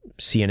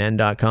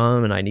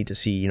CNN.com and I need to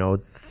see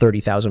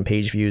 30,000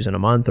 page views in a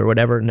month or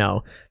whatever.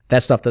 No,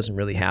 that stuff doesn't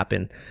really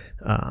happen.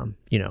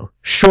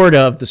 Short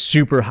of the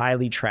super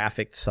highly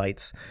trafficked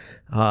sites,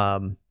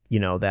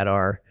 that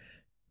are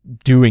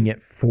doing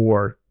it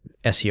for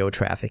SEO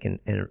traffic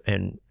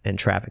and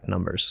traffic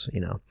numbers,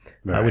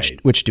 right.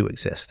 which do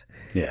exist.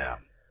 Yeah.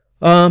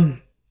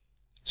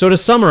 So to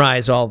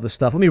summarize all this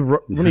stuff, let me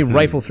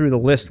rifle through the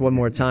list one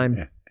more time.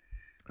 Yeah.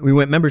 We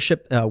went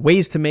membership,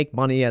 ways to make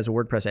money as a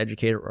WordPress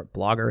educator or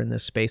blogger in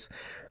this space,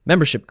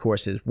 membership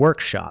courses,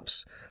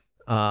 workshops,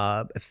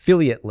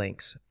 affiliate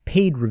links,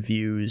 paid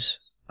reviews,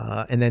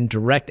 and then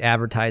direct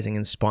advertising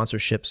and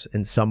sponsorships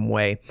in some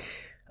way.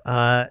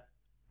 We're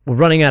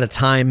running out of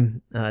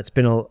time. It's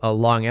been a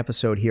long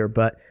episode here,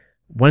 but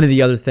one of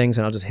the other things,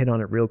 and I'll just hit on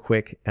it real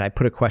quick, and I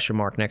put a question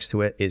mark next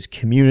to it, is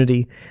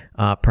community.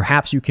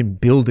 Perhaps you can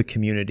build a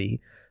community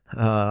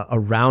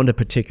around a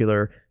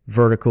particular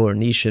vertical or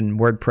niche in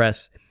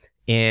WordPress,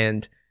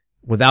 and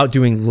without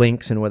doing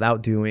links and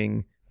without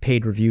doing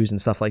paid reviews and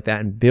stuff like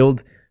that, and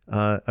build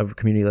a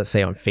community, let's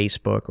say on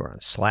Facebook or on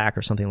Slack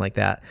or something like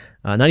that.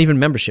 Not even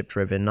membership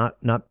driven,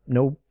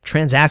 no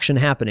transaction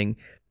happening,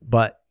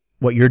 but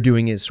what you're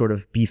doing is sort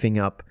of beefing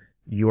up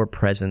your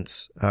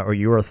presence or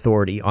your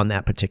authority on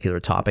that particular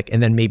topic,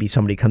 and then maybe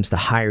somebody comes to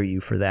hire you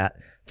for that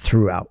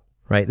throughout,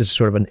 right? This is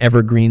sort of an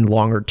evergreen,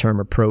 longer term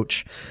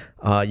approach.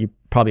 You're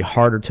probably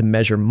harder to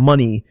measure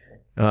money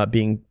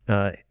being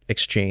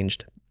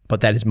exchanged,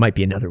 but that might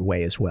be another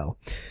way as well.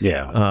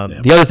 Yeah.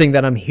 The other thing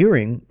that I'm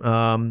hearing,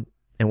 and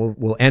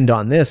we'll end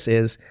on this,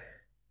 is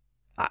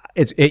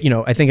I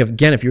think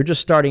if you're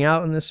just starting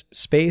out in this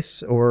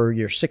space or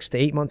you're 6 to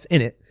 8 months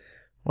in it,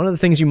 one of the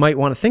things you might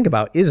want to think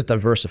about is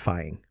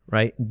diversifying,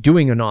 right?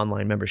 Doing an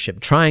online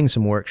membership, trying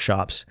some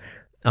workshops,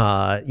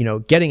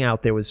 getting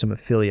out there with some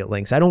affiliate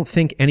links. I don't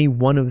think any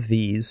one of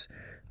these,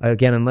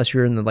 again, unless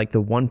you're in the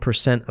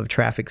 1% of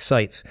traffic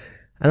sites,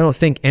 I don't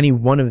think any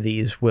one of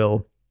these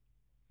will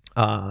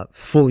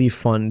fully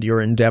fund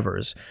your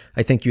endeavors.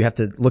 I think you have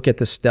to look at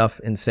this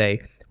stuff and say,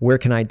 where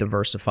can I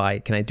diversify?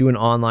 Can I do an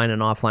online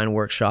and offline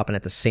workshop and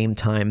at the same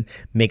time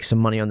make some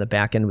money on the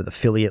back end with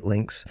affiliate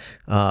links?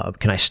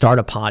 Can I start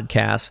a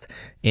podcast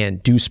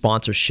and do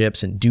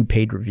sponsorships and do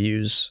paid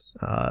reviews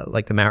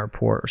like the Matt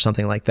Report or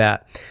something like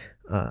that?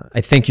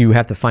 I think you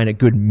have to find a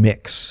good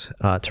mix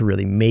to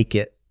really make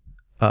it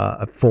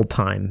a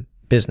full-time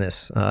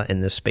business in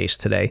this space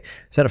today.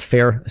 Is that a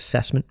fair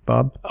assessment,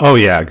 Bob? Oh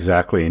yeah,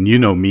 exactly. And you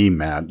know me,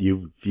 Matt.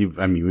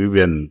 I mean, we've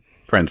been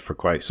friends for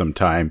quite some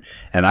time,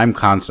 and I'm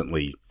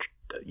constantly,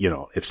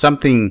 if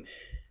something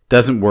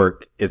doesn't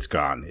work, it's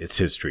gone. It's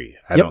history.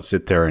 I don't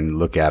sit there and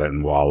look at it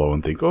and wallow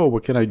and think, oh,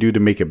 what can I do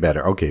to make it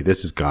better? Okay,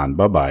 this is gone.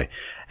 Bye-bye.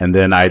 And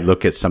then I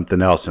look at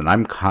something else, and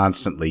I'm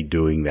constantly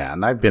doing that.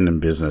 And I've been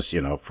in business,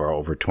 for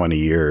over 20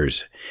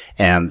 years.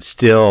 And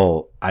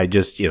still, I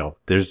just,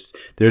 there's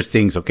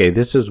things, okay,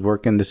 this is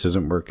working, this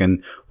isn't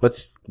working.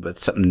 What's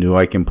something new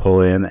I can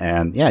pull in?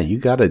 And yeah, you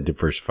got to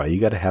diversify. You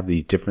got to have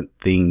these different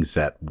things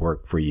that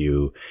work for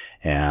you.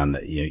 And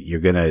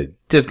there's going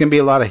to be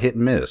a lot of hit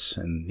and miss.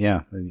 And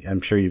yeah,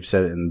 I'm sure you've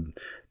said it in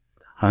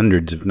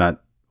hundreds, if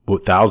not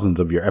thousands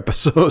of your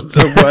episodes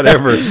or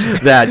whatever,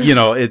 that,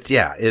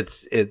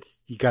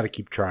 it's, you got to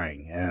keep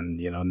trying, and,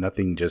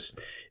 nothing just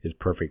is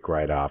perfect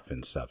right off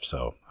and stuff.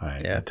 So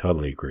I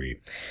totally agree.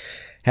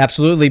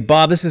 Absolutely.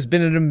 Bob, this has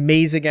been an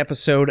amazing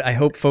episode. I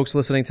hope folks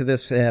listening to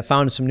this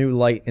found some new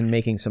light in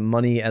making some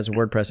money as a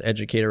WordPress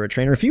educator or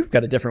trainer. If you've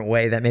got a different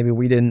way that maybe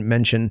we didn't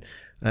mention,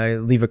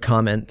 leave a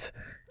comment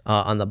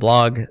on the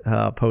blog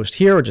post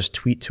here, or just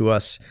tweet to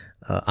us.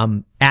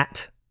 I'm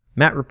at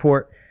Matt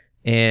Report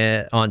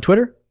on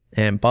Twitter.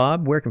 And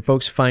Bob, where can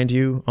folks find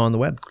you on the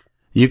web?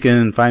 You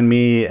can find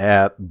me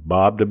at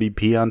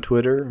BobWP on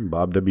Twitter,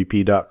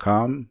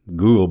 BobWP.com.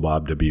 Google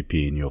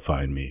BobWP and you'll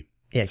find me.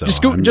 Yeah, so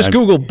just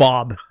Google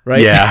Bob,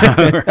 right?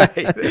 Yeah,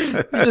 right.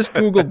 Just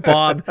Google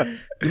Bob.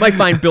 You might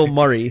find Bill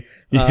Murray,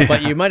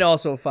 but you might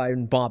also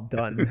find Bob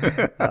Dunn.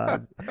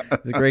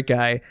 He's a great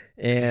guy.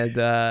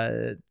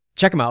 And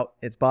check him out.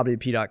 It's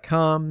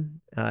BobWP.com.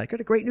 Got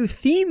a great new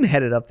theme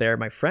headed up there,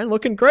 my friend.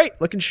 Looking great.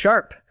 Looking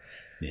sharp.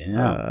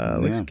 Yeah.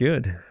 Looks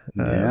good.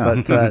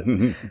 But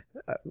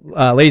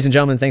ladies and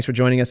gentlemen, thanks for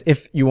joining us.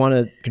 If you want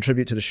to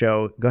contribute to the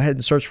show, go ahead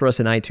and search for us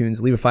in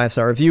iTunes. Leave a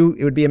 5-star review.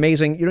 It would be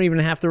amazing. You don't even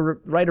have to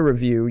write a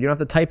review. You don't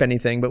have to type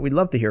anything, but we'd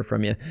love to hear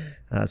from you.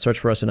 Search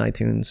for us in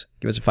iTunes.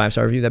 Give us a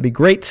 5-star review. That'd be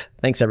great.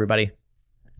 Thanks, everybody.